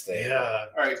 Interesting. Yeah.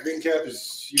 All right, green cap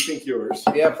is you think yours.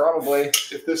 Yeah, probably.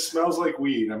 If this smells like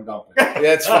weed, I'm dumping.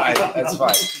 Yeah, it's fine. That's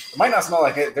fine. It might not smell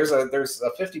like it. There's a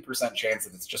 50% chance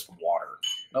that it's just water.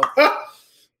 Nope.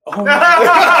 Oh my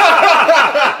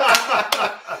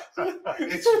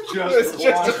It's It's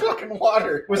just fucking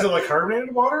water. Was it like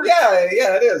carbonated water? Yeah,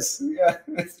 it is. Yeah.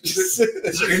 It's just,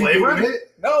 Is it flavored?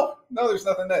 no, there's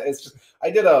nothing that it's just I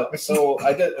did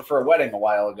for a wedding a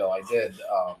while ago, I did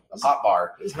a hot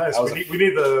bar. It's nice. I was We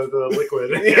need the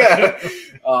liquid. Yeah.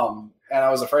 And I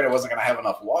was afraid I wasn't gonna have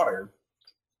enough water.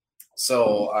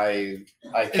 So I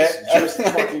It's just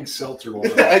fucking seltzer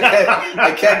water.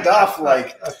 I kegged off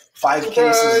like 5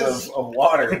 cases of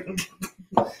water,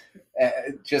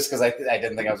 just because I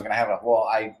didn't think I was going to have enough. Well,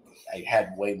 I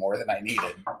had way more than I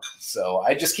needed, so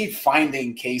I just keep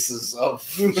finding cases of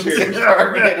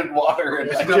carbonated water. And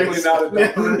It's I definitely just- not a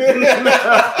dumper.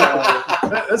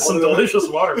 That's some delicious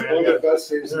water, One man. of the best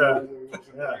tasting Yeah. ones we've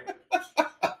ever Yeah.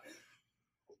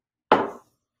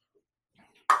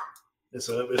 It's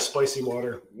spicy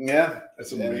water. Yeah,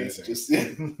 That's yeah, it's amazing. just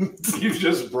You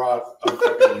just brought a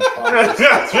fucking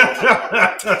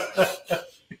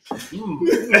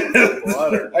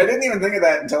water. I didn't even think of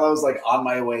that until I was like on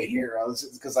my way here. I was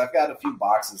because I've got a few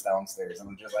boxes downstairs,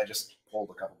 and I just pulled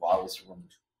a couple bottles from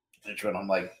each one. I'm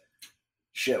like,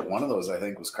 shit, one of those I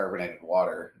think was carbonated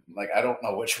water. Like I don't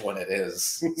know which one it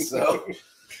is. So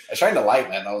I tried to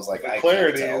lighten it, and I was like, The I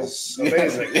clarity can't tell. is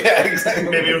amazing. Yeah, exactly.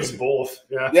 Maybe it was both.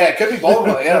 Yeah. Yeah, it could be both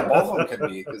of them. Yeah, both of them could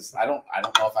be because I don't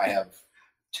know if I have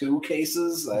 2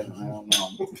 cases. I don't know.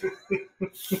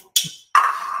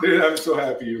 Dude, I'm so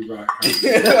happy you brought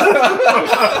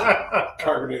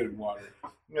carbonated water.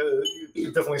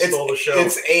 You definitely stole the show.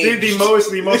 It's aged. the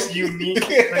most unique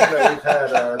thing that we've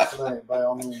had tonight, by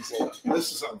all means.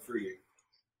 This is unfruity.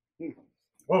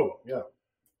 Whoa, yeah.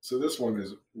 So this one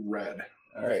is red.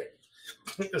 All right.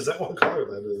 Is that what color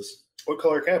that is? What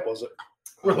color cap was it?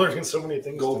 We're learning so many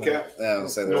things. Gold tonight. cap. Yeah, I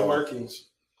was say No markings.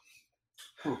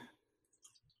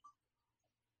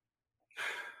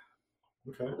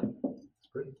 Okay. It's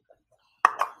pretty.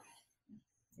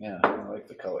 Yeah, I like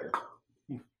the color.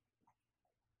 It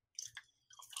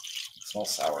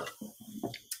smells sour.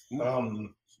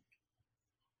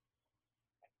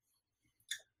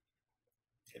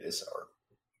 It is sour.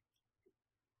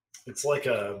 It's like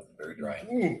a Very dry.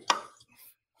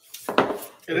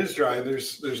 It is dry.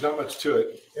 There's not much to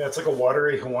it. it's like a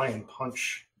watery Hawaiian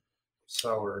punch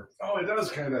sour. Oh, it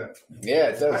does kind of Yeah,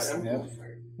 it does. Yeah.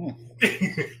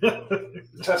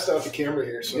 test out the camera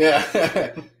here. So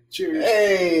Yeah. cheers.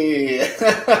 Hey.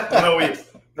 No, we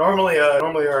normally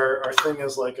our thing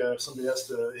is like somebody has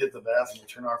to hit the bathroom and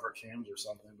turn off our cams or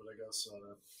something. But I guess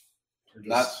we're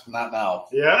just, not now.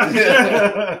 yeah.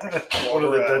 One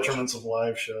of the detriments of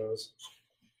live shows.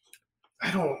 I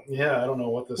don't know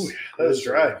what this That is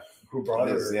dry. Who brought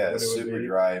It it? is, or yeah, what it's it would super be.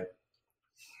 dry.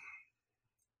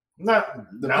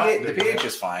 Not The big, pH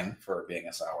is fine for being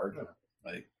a sour.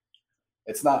 Like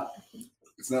it's not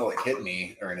like hit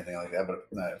me or anything like that, but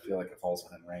I feel like it falls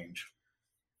within range.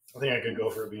 I think I could go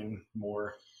for it being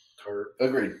more tart.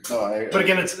 Agreed. No, But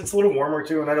again, it's a little warmer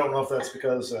too, and I don't know if that's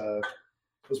because it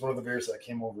was one of the beers that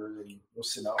came over and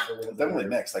was sitting out for a little bit. definitely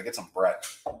mixed. I get some Brett.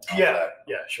 Yeah,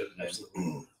 sure.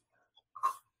 Absolutely.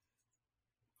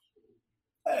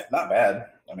 Not bad.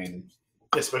 I mean,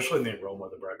 Especially in the aroma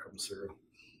the Brett comes through.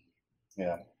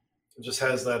 yeah. It just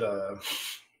has that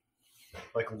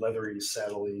like leathery,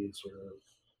 saddly sort of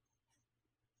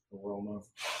aroma.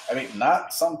 I mean,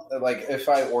 not some like if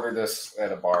I ordered this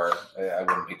at a bar, I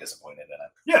wouldn't be disappointed in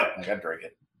it. Yeah, Like I'd drink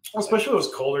it. well, especially if it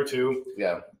was colder too,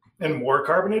 Yeah, and more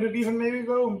carbonated even maybe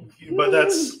though. But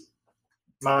that's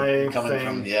my coming thing.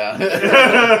 from yeah.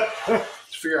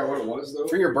 Let's figure out what it was though.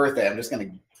 For your birthday, I'm just gonna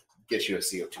get you a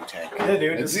CO2 tank. Yeah,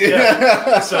 dude. It's-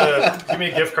 Give me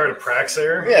a gift card to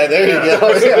Praxair. Yeah, there you go.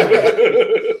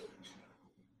 Yeah.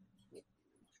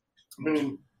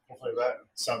 Hopefully that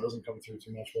sound doesn't come through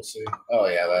too much. We'll see. Oh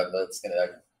yeah, that's gonna.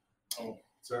 Oh,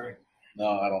 sorry.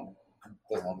 No, I don't. It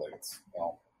doesn't look like it's.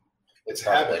 No, it's It's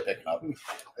probably habit. picking up.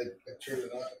 I turned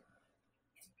it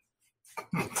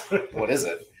on. What is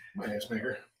it? My ice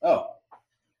maker. Oh,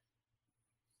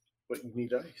 But you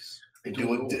need ice. I Do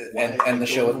don't it- know and- why and the I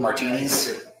show don't with know why I martinis?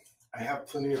 did it. I have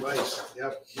plenty of ice.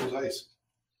 Yep, here's ice.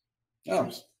 oh,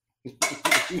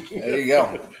 There you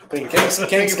go. Thank you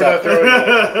King's for not Cup. throwing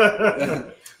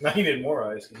that. Now you need more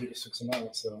ice because you just took some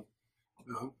out. So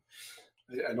No.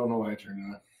 I don't know why I turned it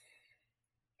on.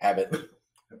 Habit.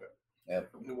 Yep.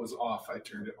 It was off. I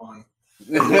turned it on.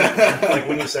 like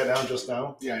when you sat down just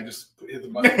now. Yeah, I just hit the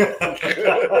button.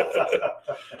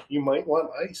 You might want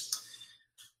ice.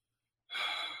 I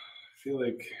feel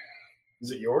like Is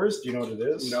it yours? Do you know what it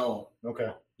is? no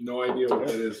Okay. idea what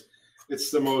that is. It's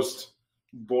the most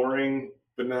boring,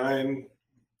 benign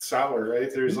sour, right?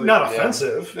 There's like Not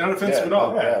offensive. not offensive Yeah, at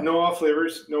all. yeah. No off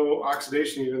flavors, no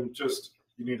oxidation, even just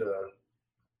You need to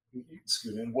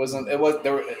scoot in. Wasn't it was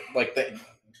there were, like the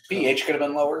pH could have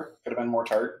been lower, could have been more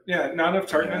tart. yeah, not enough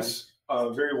tartness,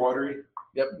 very watery.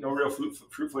 Yep. No real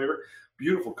fruit flavor.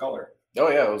 Beautiful color. Oh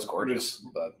yeah, it was gorgeous.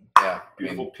 But yeah, I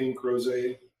Beautiful mean, pink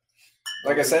rosé.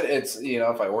 like I said, it's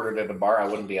if I ordered it at a bar, I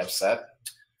wouldn't be upset.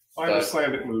 I'm a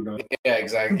slammed mood on. Yeah,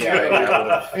 exactly.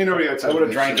 Yeah, Ain't nobody got I time would have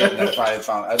for drank this it if I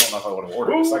found. I don't know if I would have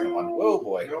ordered a second one. Oh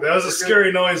boy. shit. Nope, That was we're a good.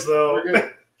 scary noise, though. We're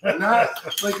good. Not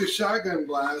like a shotgun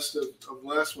blast of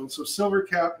last one. So silver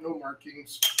cap, no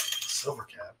markings. Silver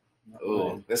cap.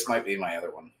 Ooh, this might be my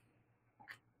other one.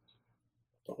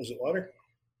 Was it water?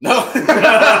 No.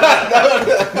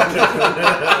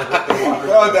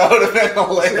 That would have been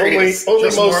hilarious. Only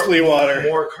Just more- mostly water.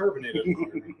 More carbonated.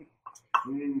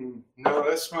 No,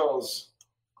 that smells.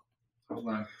 Hold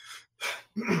on.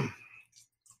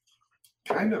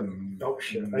 Kind of. Oh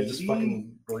shit! I just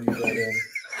fucking breathed that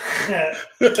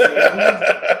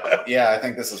in. Yeah, I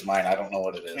think this is mine. I don't know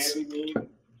what it is. Candy mead.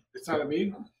 It's not a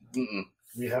mead. Mm-mm.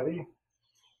 We heavy?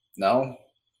 No.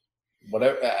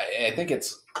 Whatever. I think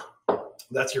it's.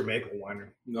 That's your maple wine.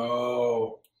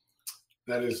 No,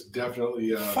 that is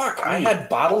definitely. Fuck! I had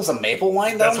bottles of maple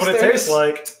wine That's downstairs. what it tastes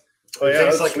like. Oh yeah, it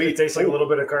tastes that's like sweet. it tastes like a little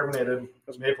bit of carbonated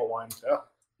maple wine.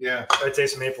 Yeah, It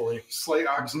tastes mapley. slight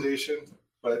oxidation,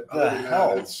 but The other than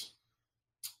hell? that,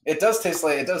 It does taste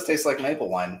like maple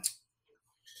wine.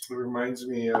 it reminds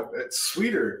me of. It's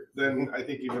sweeter than I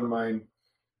think even mine.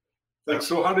 Like,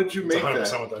 so how did you That's make 100%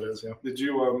 that? what that is. Yeah. Did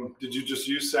you just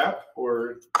use sap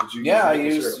or did you? Yeah, I use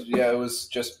maple used. syrup? Yeah, it was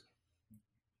just.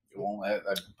 Well, I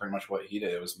pretty much what he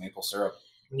did. It was maple syrup.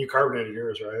 And you carbonated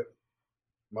yours, right?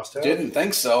 Must have. Didn't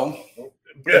think so.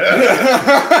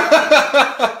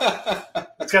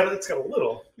 It's got a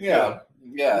little. Yeah.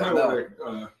 You might No. want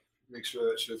to make sure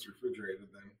that shit's refrigerated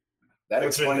then. That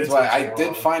It's explains been why too I long.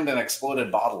 did find an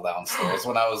exploded bottle downstairs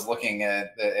when I was looking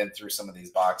at and through some of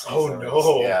these boxes. Oh, There no.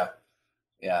 was-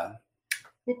 yeah.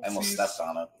 I almost Oopsies. stepped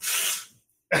on it.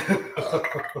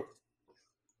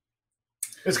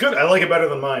 It's good. I like it better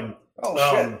than mine. Oh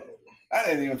Um, shit! I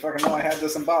didn't even fucking know I had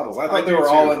this in bottles. I I thought they do were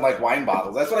all too. in like wine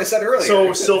bottles. That's what I said earlier.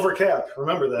 So silver cap.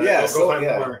 Remember that. Yeah, Go find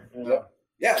yeah. more. Yeah. Yep.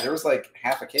 Yeah, there was like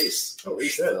half a case. Oh, at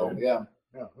least, shit, though. dude. Yeah.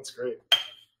 Yeah, that's great.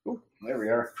 Ooh, there we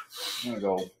are. I'm gonna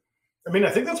go. I mean, I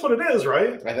think that's what it is,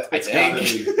 right? I It's gotta think.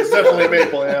 be. It's definitely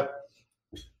maple, yeah.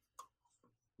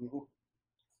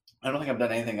 I don't think I've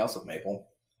done anything else with maple.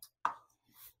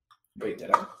 Wait,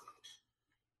 did I?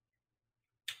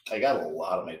 I got a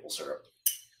lot of maple syrup.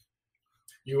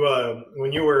 You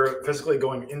when you were physically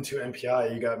going into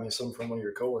MPI, you got me some from one of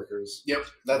your coworkers. Yep,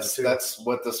 that's too. that's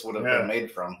what this would have Yeah. been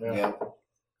made from. Yeah. Yeah.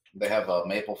 They have a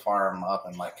maple farm up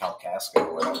in like Kalkaska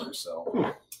or whatever. So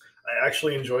I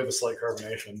actually enjoy the slight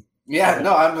carbonation. yeah,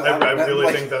 no, I I'm really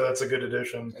like, think that that's a good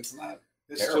addition. it's not.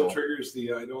 This Terrible. still triggers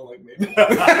the I don't like maple.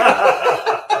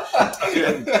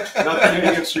 Nothing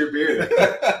against your beer.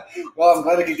 Well, I'm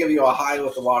glad I could give you a high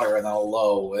with the water and then a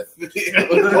low with.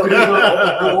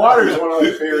 The water is one of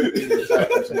my favorite things that's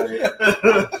happened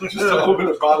tonight. Just to open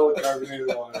a bottle of carbonated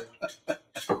water.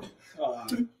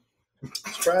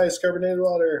 Surprise, carbonated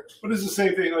water. But it's the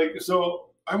same thing. Like, so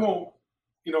I won't,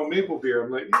 maple beer.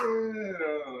 I'm like, I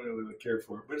don't really care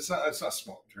for it. But it's not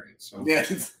smoked, right? So Yeah,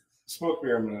 it's- smoked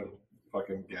beer, I'm gonna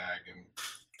fucking gag and.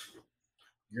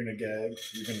 You're gonna gag.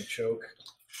 You're gonna choke.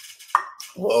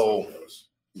 whoa,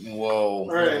 whoa.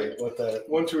 All right, What that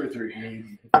 1, 2, or 3.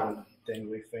 need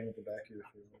dangly thing at the back of your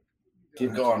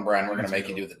Keep going, Brian. We're gonna make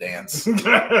you do the dance. food.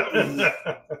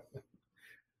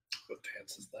 What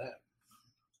dance is that?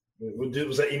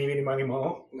 Was that Eeny Meeny Miny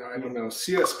Mo? No, I don't know.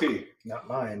 CSP, Not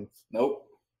mine. Nope.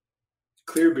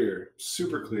 clear beer,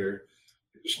 super clear.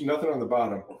 There's nothing on the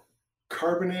bottom.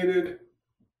 Carbonated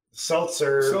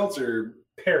Seltzer. seltzer.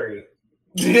 Perry.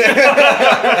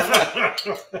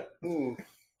 Hmm.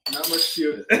 Not much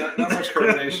not much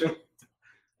carbonation.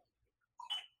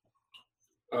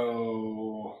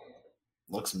 Oh,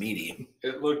 Looks meaty.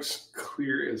 it looks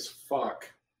clear as fuck.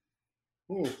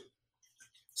 Hmm.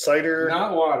 Cider.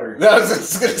 Not water. I was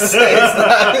just gonna say it's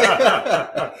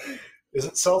not. Is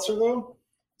it seltzer though?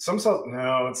 Some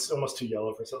no, it's almost too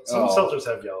yellow for some. Some Oh. seltzers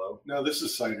have yellow. No, this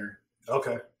is cider.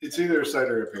 Okay. It's either a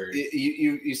cider or a Perry.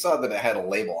 You saw that it had a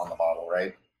label on the bottle,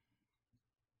 right?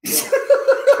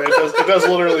 It does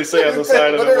literally say on the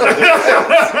side of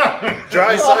it.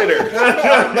 Dry cider.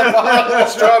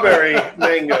 Strawberry,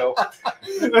 mango,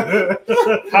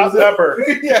 hot pepper,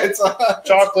 Yeah, it's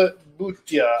chocolate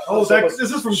butia. Oh, this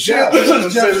is from Jeff. Jeff.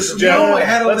 This is Jeff. No, it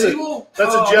had a That's label.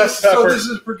 that's a Jeff So pepper. this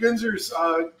is Perkinser's.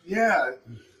 Yeah.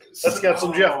 That's got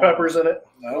some Jeff peppers in it.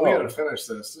 We gotta finish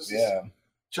this. This is Yeah.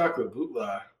 chocolate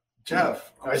bootla.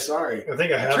 Jeff, I'm sorry. I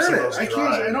think I have some Turn of it. those I can't.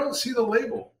 dry. I don't see the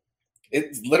label.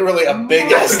 It's literally a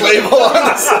big ass label on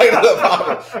the side of the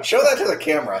bottle. Show that to the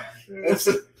camera. It's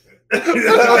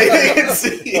that way you can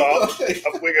see. Oh,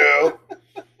 up we go.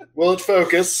 Will it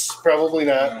focus? Probably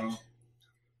not.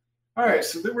 All right,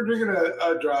 so then we're drinking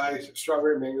a dry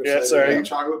strawberry mango Yeah, cider sorry. and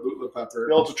chocolate bootla pepper.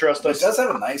 You'll have to trust It us. does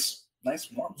have a nice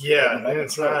warmth. Yeah, I mean, and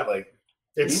it's not- like.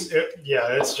 It's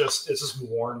just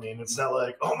warming. It's not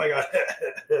like, oh my god.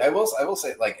 I will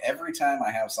say, like, every time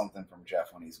I have something from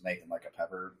Jeff when he's making like a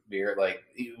pepper beer, like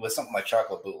with something like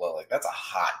chocolate bootla, like that's a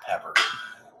hot pepper,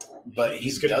 but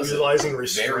He's he good at does utilizing it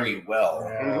restraint. very well.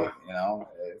 Yeah. You know,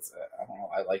 it's I don't know,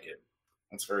 I like it.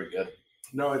 It's very good.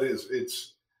 No, it is.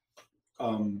 It's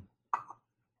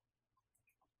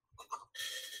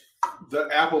the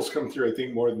apples come through. I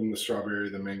think more than the strawberry, or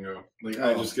the mango. Like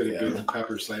I Oh, just get a yeah. good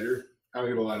pepper cider. I don't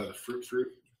get a lot of the fruit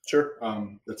Sure.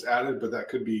 that's added, but that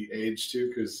could be aged too.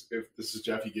 Because if this is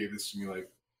Jeff, he gave this to me like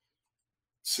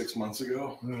 6 months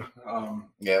ago. Mm.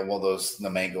 Yeah, well, the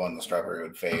mango and the strawberry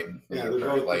would fade. Yeah, They're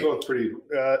very they're both pretty.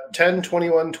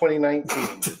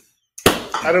 10/21/2019.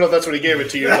 I don't know if that's what he gave it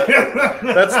to you, but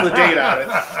that's the date on it.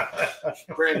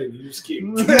 Brandon, you just keep.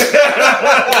 All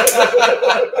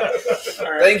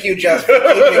right. Thank you, Jeff, for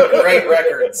keeping great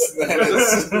records.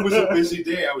 It was a busy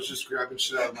day. I was just grabbing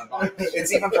shit out of my box.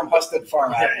 It's even from Husted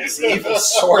Farm Apples. He even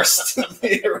sourced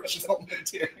the original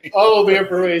material. All of the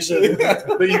information that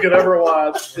you could ever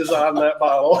want is on that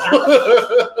bottle.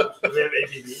 Do we have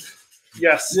ABV?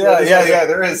 Yes. Yeah,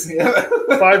 there is. Yeah.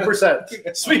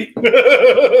 5%. Sweet.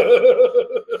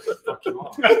 Fuck you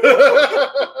all.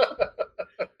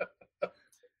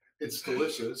 It's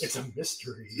delicious. It's a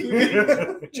mystery.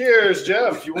 Cheers,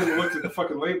 Jeff. If you wouldn't have looked at the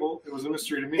fucking label, it was a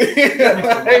mystery to me.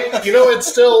 Hey, you know, it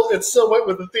still went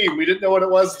with the theme. We didn't know what it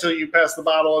was until you passed the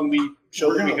bottle and we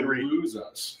showed that we could read. Lose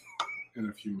us in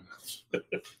a few minutes.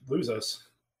 Lose us.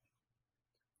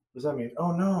 What does that mean?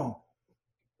 Oh no.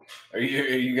 Are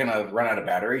you gonna run out of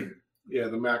battery? Yeah,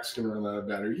 the Mac's can run out of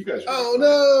battery. You guys. Oh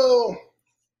no.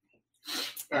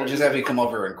 We'll just have you come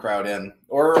over and crowd in,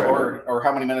 or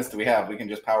how many minutes do we have? We can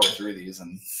just power through these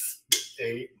and.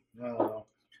 8. I don't know.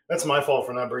 That's my fault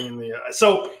for not bringing the.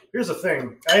 So here's the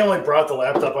thing. I only brought the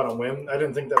laptop on a whim. I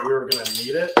didn't think that we were going to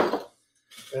need it,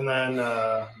 and then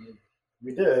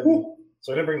we did.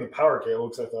 So I didn't bring the power cable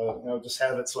because I thought, just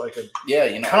have it so I could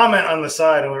Yeah, comment on the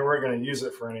side, and we weren't going to use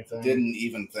it for anything. didn't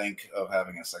even think of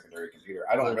having a secondary computer.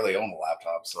 I don't really own a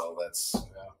laptop, so that's.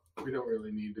 We don't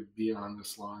really need to be on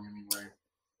this long anyway.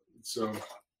 So,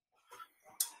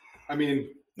 I mean,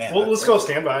 Man, Well, that's- let's go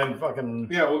stand by and fucking.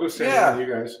 yeah, we'll go stand Yeah. with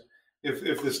you guys.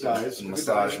 If this dies, if it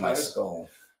Massage dies, my dies. skull.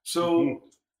 So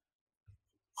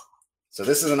So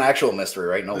this is an actual mystery,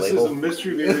 right? No this label. is a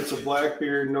mystery beer. It's a black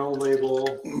beer, no label.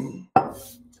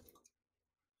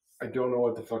 I don't know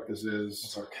what the fuck this What's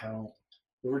is. our count?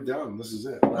 We're done. This is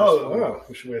it. Oh,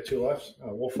 we should have 2 left.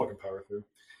 Oh, we'll fucking power through.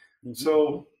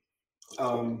 So,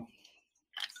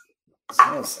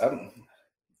 Smells- I don't-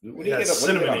 What do you Yeah, get? What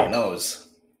do you get on cinnamony. the nose?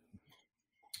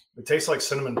 It tastes like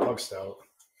cinnamon pug stout.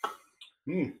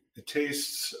 it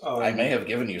tastes. I may have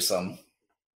given you some.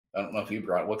 I don't know if you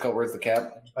brought. What color is the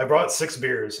cap? I brought 6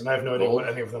 beers, and I have no idea Gold? what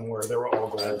any of them were. They were all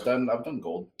I've gold. done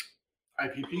gold.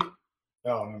 IPP.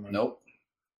 Oh, never mind. Nope.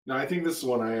 No, I think this is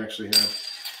one I actually had.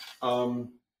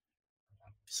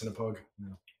 Cinnapug.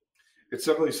 No. It's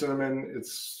definitely cinnamon.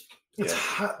 It's It's Yeah.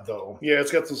 hot though. Yeah,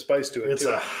 it's got some spice to it. It's too.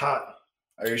 a hot.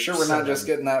 Are you sure we're not just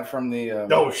getting that from the?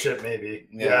 Oh shit, maybe.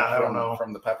 Yeah, I don't from- know.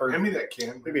 From the pepper. hand me that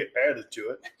can. Maybe it added to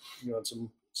it. You want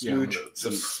some Yeah, smooch?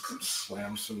 some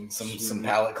slam some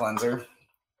palate cleanser.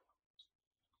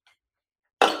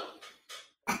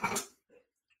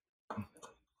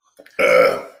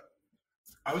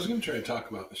 I was going to try to talk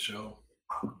about the show.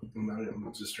 And now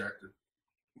I'm distracted.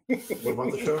 What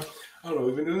about the show? I don't know.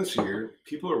 We've been doing this a year.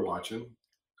 People are watching.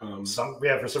 For some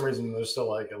reason there's still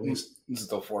like at least There's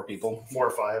still 4 people. 4 or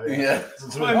 5. Yeah.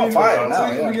 Since Well, we- I mean, five we- now,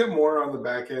 we, yeah. we get more on the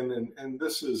back end, and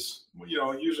this is,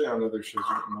 usually on other shows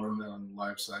we get more than that on the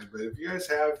live side. But if you guys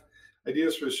have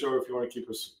ideas for the show, if you want to keep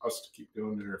us to keep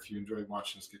doing it, or if you enjoy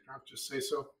watching us get drunk, just say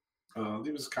so.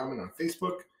 leave us a comment on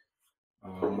Facebook,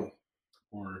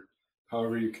 or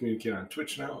however you communicate on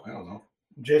Twitch now. I don't know.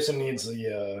 Jason needs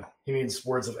he needs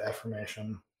words of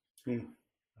affirmation.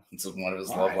 It's one of his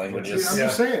love languages. I'm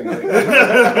just saying,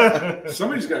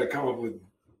 somebody's got to come up with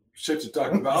shit to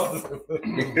talk about.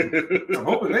 I'm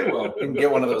hoping they will. We can get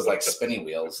one of those like spinny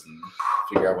wheels and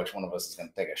figure out which one of us is going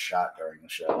to take a shot during the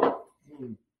show.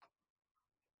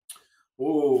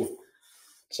 Oh,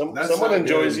 someone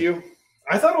enjoys good. you.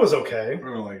 I thought it was okay. I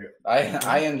don't like it.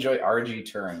 I enjoy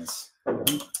RG turns.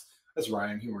 That's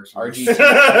Ryan. He works.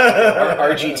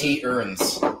 RGT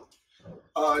earns.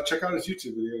 Check out his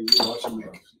YouTube video. You can watch him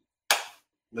make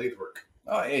lathe work.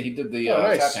 Oh yeah, he did the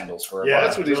nice. tap handles for. Yeah,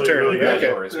 that's what he's really, turning. really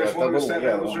Okay. good. There's one of his tap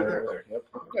handles right there. Yep.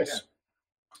 Nice.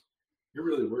 You're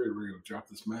really worried we're going to drop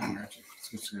this man, aren't you? It's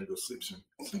just going to go sleep soon.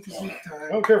 Sleep time. I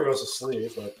don't care if it goes to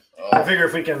sleep, but I figure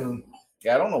if we can.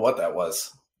 Yeah, I don't know what that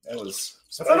was. That was.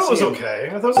 I thought it was and- okay.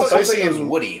 I thought it was Something Spicy is and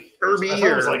woody. Herby I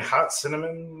thought it was or like hot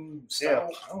cinnamon stuff.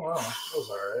 I don't know. It was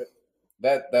all right.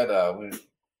 That we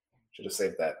should have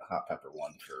saved that hot pepper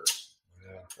one for.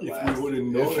 If last. we would have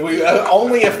known. If we,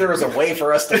 only if there was a way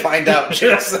for us to find out,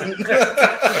 Jason.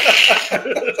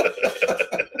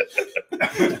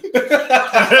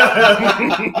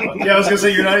 Yeah, I was gonna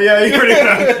say you're not. Yeah, you're pretty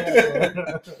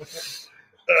not.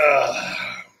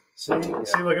 See,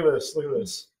 look at this. Look at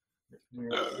this.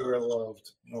 You're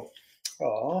loved. No,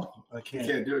 Aw. I You can't.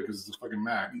 can't do it because it's a fucking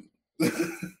Mac.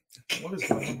 What is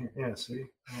going on here? Yeah, see.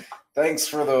 Thanks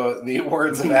for the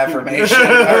words of affirmation.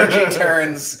 RG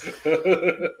turns.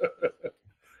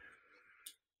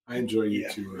 I enjoy you Yeah.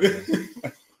 too,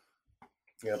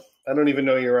 Ryan. I don't even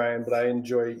know you, Ryan, but I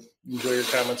enjoy your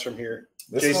comments from here.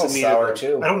 This Jason smells needed sour them.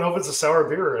 too. I don't know if it's a sour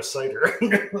beer or a cider. I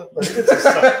think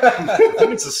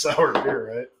it's a sour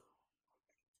beer, right?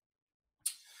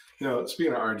 You know,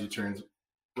 speaking of RG turns,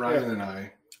 Ryan and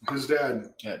I, his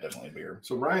dad. Yeah, definitely beer.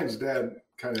 So Ryan's dad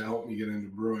kind of helped me get into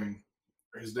brewing.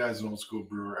 His dad's an old school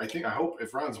brewer. I hope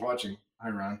if Ron's watching, hi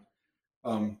Ron.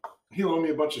 He loaned me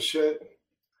a bunch of shit.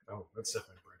 Oh, that's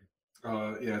definitely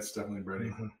Yeah, it's definitely Brady.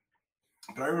 Brady.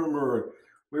 But I remember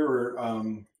we were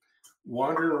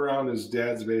wandering around his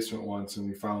dad's basement once, and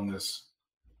we found this,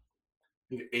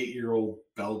 I think, 8-year-old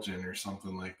Belgian or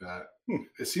something like that.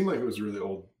 It seemed like it was a really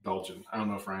old Belgian. I don't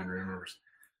know if Ryan remembers.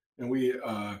 And we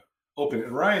opened it.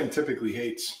 And Ryan typically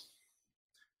hates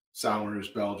sours,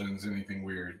 Belgians, anything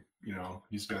weird. You know,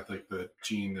 he's got like the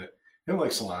gene that he don't like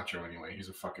cilantro anyway. He's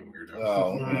a fucking weirdo.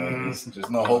 Oh, there's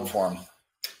no hope for him.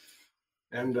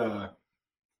 And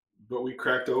but we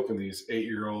cracked open these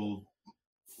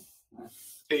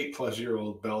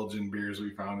 8-plus-year-old Belgian beers we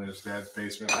found in his dad's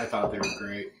basement. I thought they were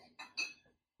great.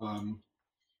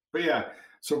 But yeah,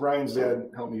 so Ryan's dad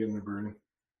helped me get into brewing.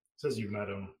 Says you've met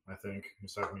him. I think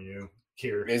he's talking to you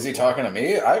here. Is he talking to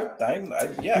me? Yeah.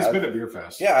 He's been at Beer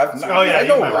Fest. Yeah, Oh, yeah, I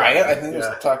know you met Ryan. I Ryan. think he Yeah.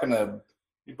 was talking to.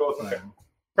 You both know him.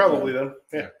 Probably then.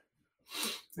 Yeah.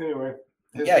 Anyway.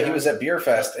 his Yeah, he dad- was at Beer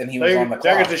Fest and he Now was you on the now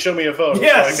clock. get to show me a photo.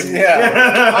 Yes. So I can,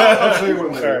 Yeah. I'll show you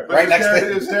one later. Alright. But Right his next dad,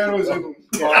 to- his dad was in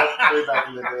golf way back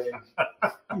in the day.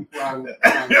 Ron,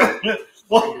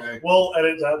 We'll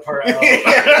edit that part out.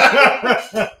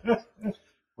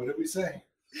 what did we say?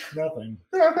 Nothing.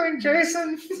 Nothing,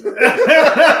 Jason. keep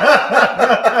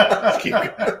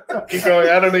going.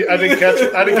 I didn't catch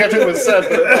it. I didn't catch what was said,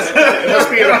 but it must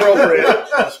be inappropriate.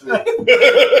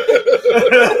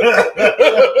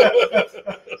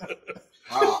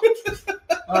 Wow.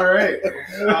 All right.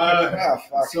 Ah,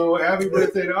 fuck. So happy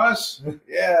birthday to us.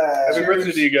 Yeah. Happy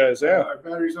birthday to you guys. Yeah. Our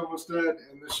battery's almost dead,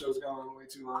 and this show's gone on way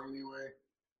too long anyway.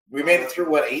 We made it through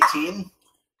what, 18?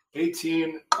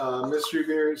 18 mystery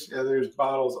beers. Yeah, there's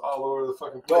bottles all over the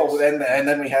fucking place. Oh, and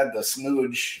then we had the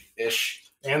smooge-ish.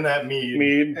 And that mead.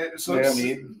 Mead And so Yeah.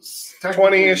 it's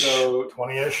technically, 20-ish. though,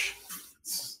 20-ish.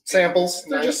 samples.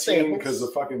 They're just 19 samples. because the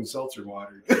fucking seltzer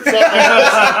water.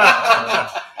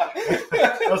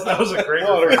 That was a great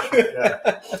Water. refreshment.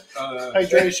 Yeah.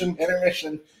 Hydration.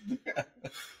 Intermission.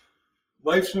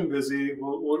 Life's been busy.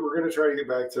 We're going to try to get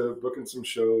back to booking some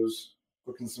shows,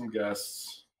 booking some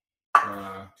guests.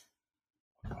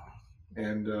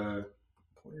 And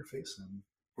Pull your face in.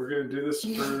 we're going to do this for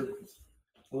a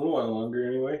little while longer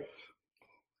anyway.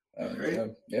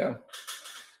 Right. Yeah.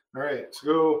 All right,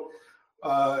 so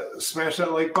go smash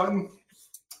that like button.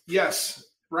 Yes,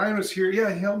 Ryan was here.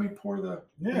 Yeah, he helped me pour the.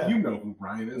 Yeah. You know who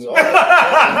Ryan is. You don't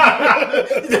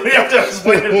have to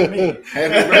explain it to me.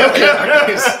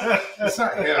 It's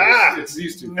not him. It's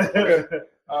these two.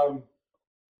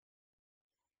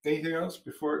 Anything else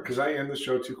before? Because I end the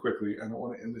show too quickly. I don't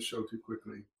want to end the show too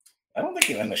quickly. I don't think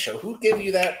you end the show. Who gave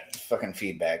you that fucking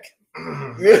feedback?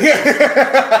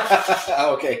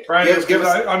 Okay. Brian, Give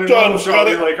us, on a Done. normal show,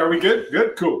 be like, are we good?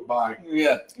 Good, cool, bye.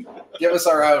 yeah. Give us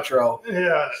our outro.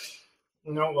 Yeah.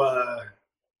 No,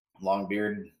 Long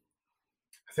beard.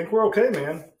 I think we're okay,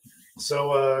 man.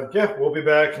 So yeah, we'll be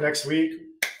back next week.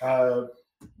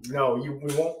 No, we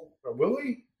won't. Will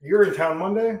we? You're in town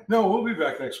Monday. No, we'll be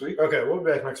back next week. Okay, we'll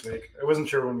be back next week. I wasn't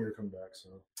sure when you were coming back, so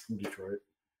from Detroit.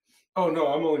 Oh no,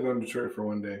 I'm only going to Detroit for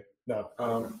one day. No.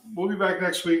 We'll be back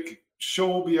next week. Show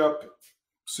will be up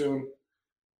soon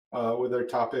with our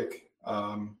topic.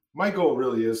 My goal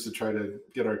really is to try to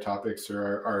get our topics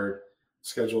or our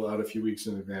schedule out a few weeks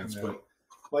in advance, but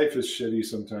life is shitty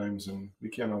sometimes, and we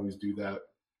can't always do that.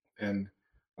 And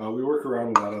we work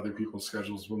around a lot of other people's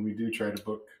schedules when we do try to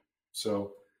book.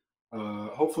 So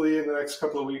hopefully in the next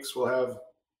couple of weeks we'll have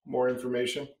more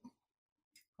information.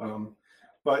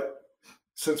 But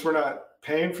since we're not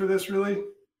paying for this really,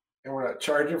 and we're not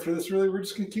charging for this really, we're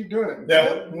just gonna keep doing it.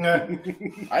 Yeah.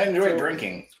 I enjoy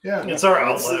drinking. Yeah. It's our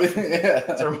outlet. Yeah.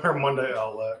 It's our Monday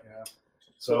outlet. Yeah.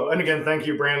 So, and again, thank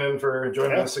you, Brandon, for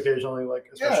joining us occasionally. Like,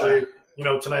 especially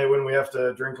tonight when we have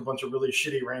to drink a bunch of really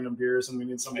shitty random beers, and we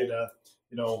need somebody to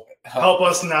help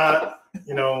us not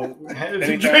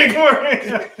drink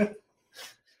more.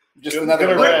 Just another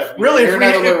Gonna liver. really, You're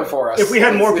another liver for us. If we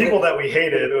had more people that we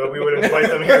hated, we would invite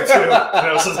them here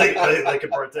too, so they could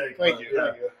partake. Thank you.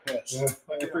 Yeah. Thank you. Yes.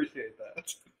 I appreciate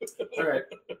that. All right.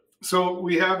 So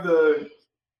we have the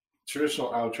traditional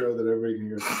outro that everybody can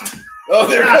hear. Oh,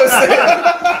 there goes.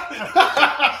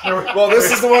 Well,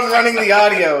 this is the one running the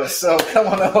audio, so come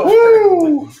on over.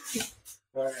 Woo!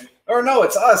 All right. Or no,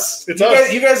 it's us. It's you us.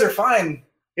 Guys, you guys are fine.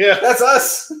 Yeah, That's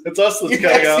us. it's us that's You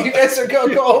coming out. guys are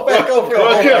go back over.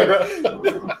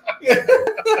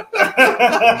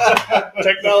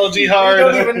 Technology I hard.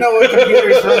 don't even know what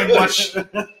computer's running much.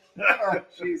 Oh,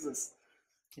 Jesus.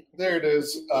 There it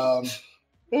is.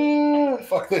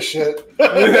 Fuck this shit.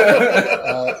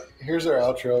 Here's our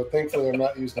outro. Thankfully, I'm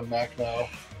not using a Mac now.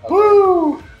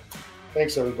 Woo!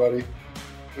 Thanks, everybody.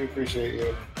 We appreciate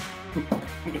you.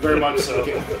 Very much so.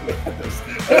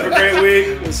 Have a great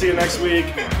week. We'll see you next week.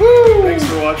 Woo! Thanks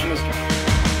for watching us.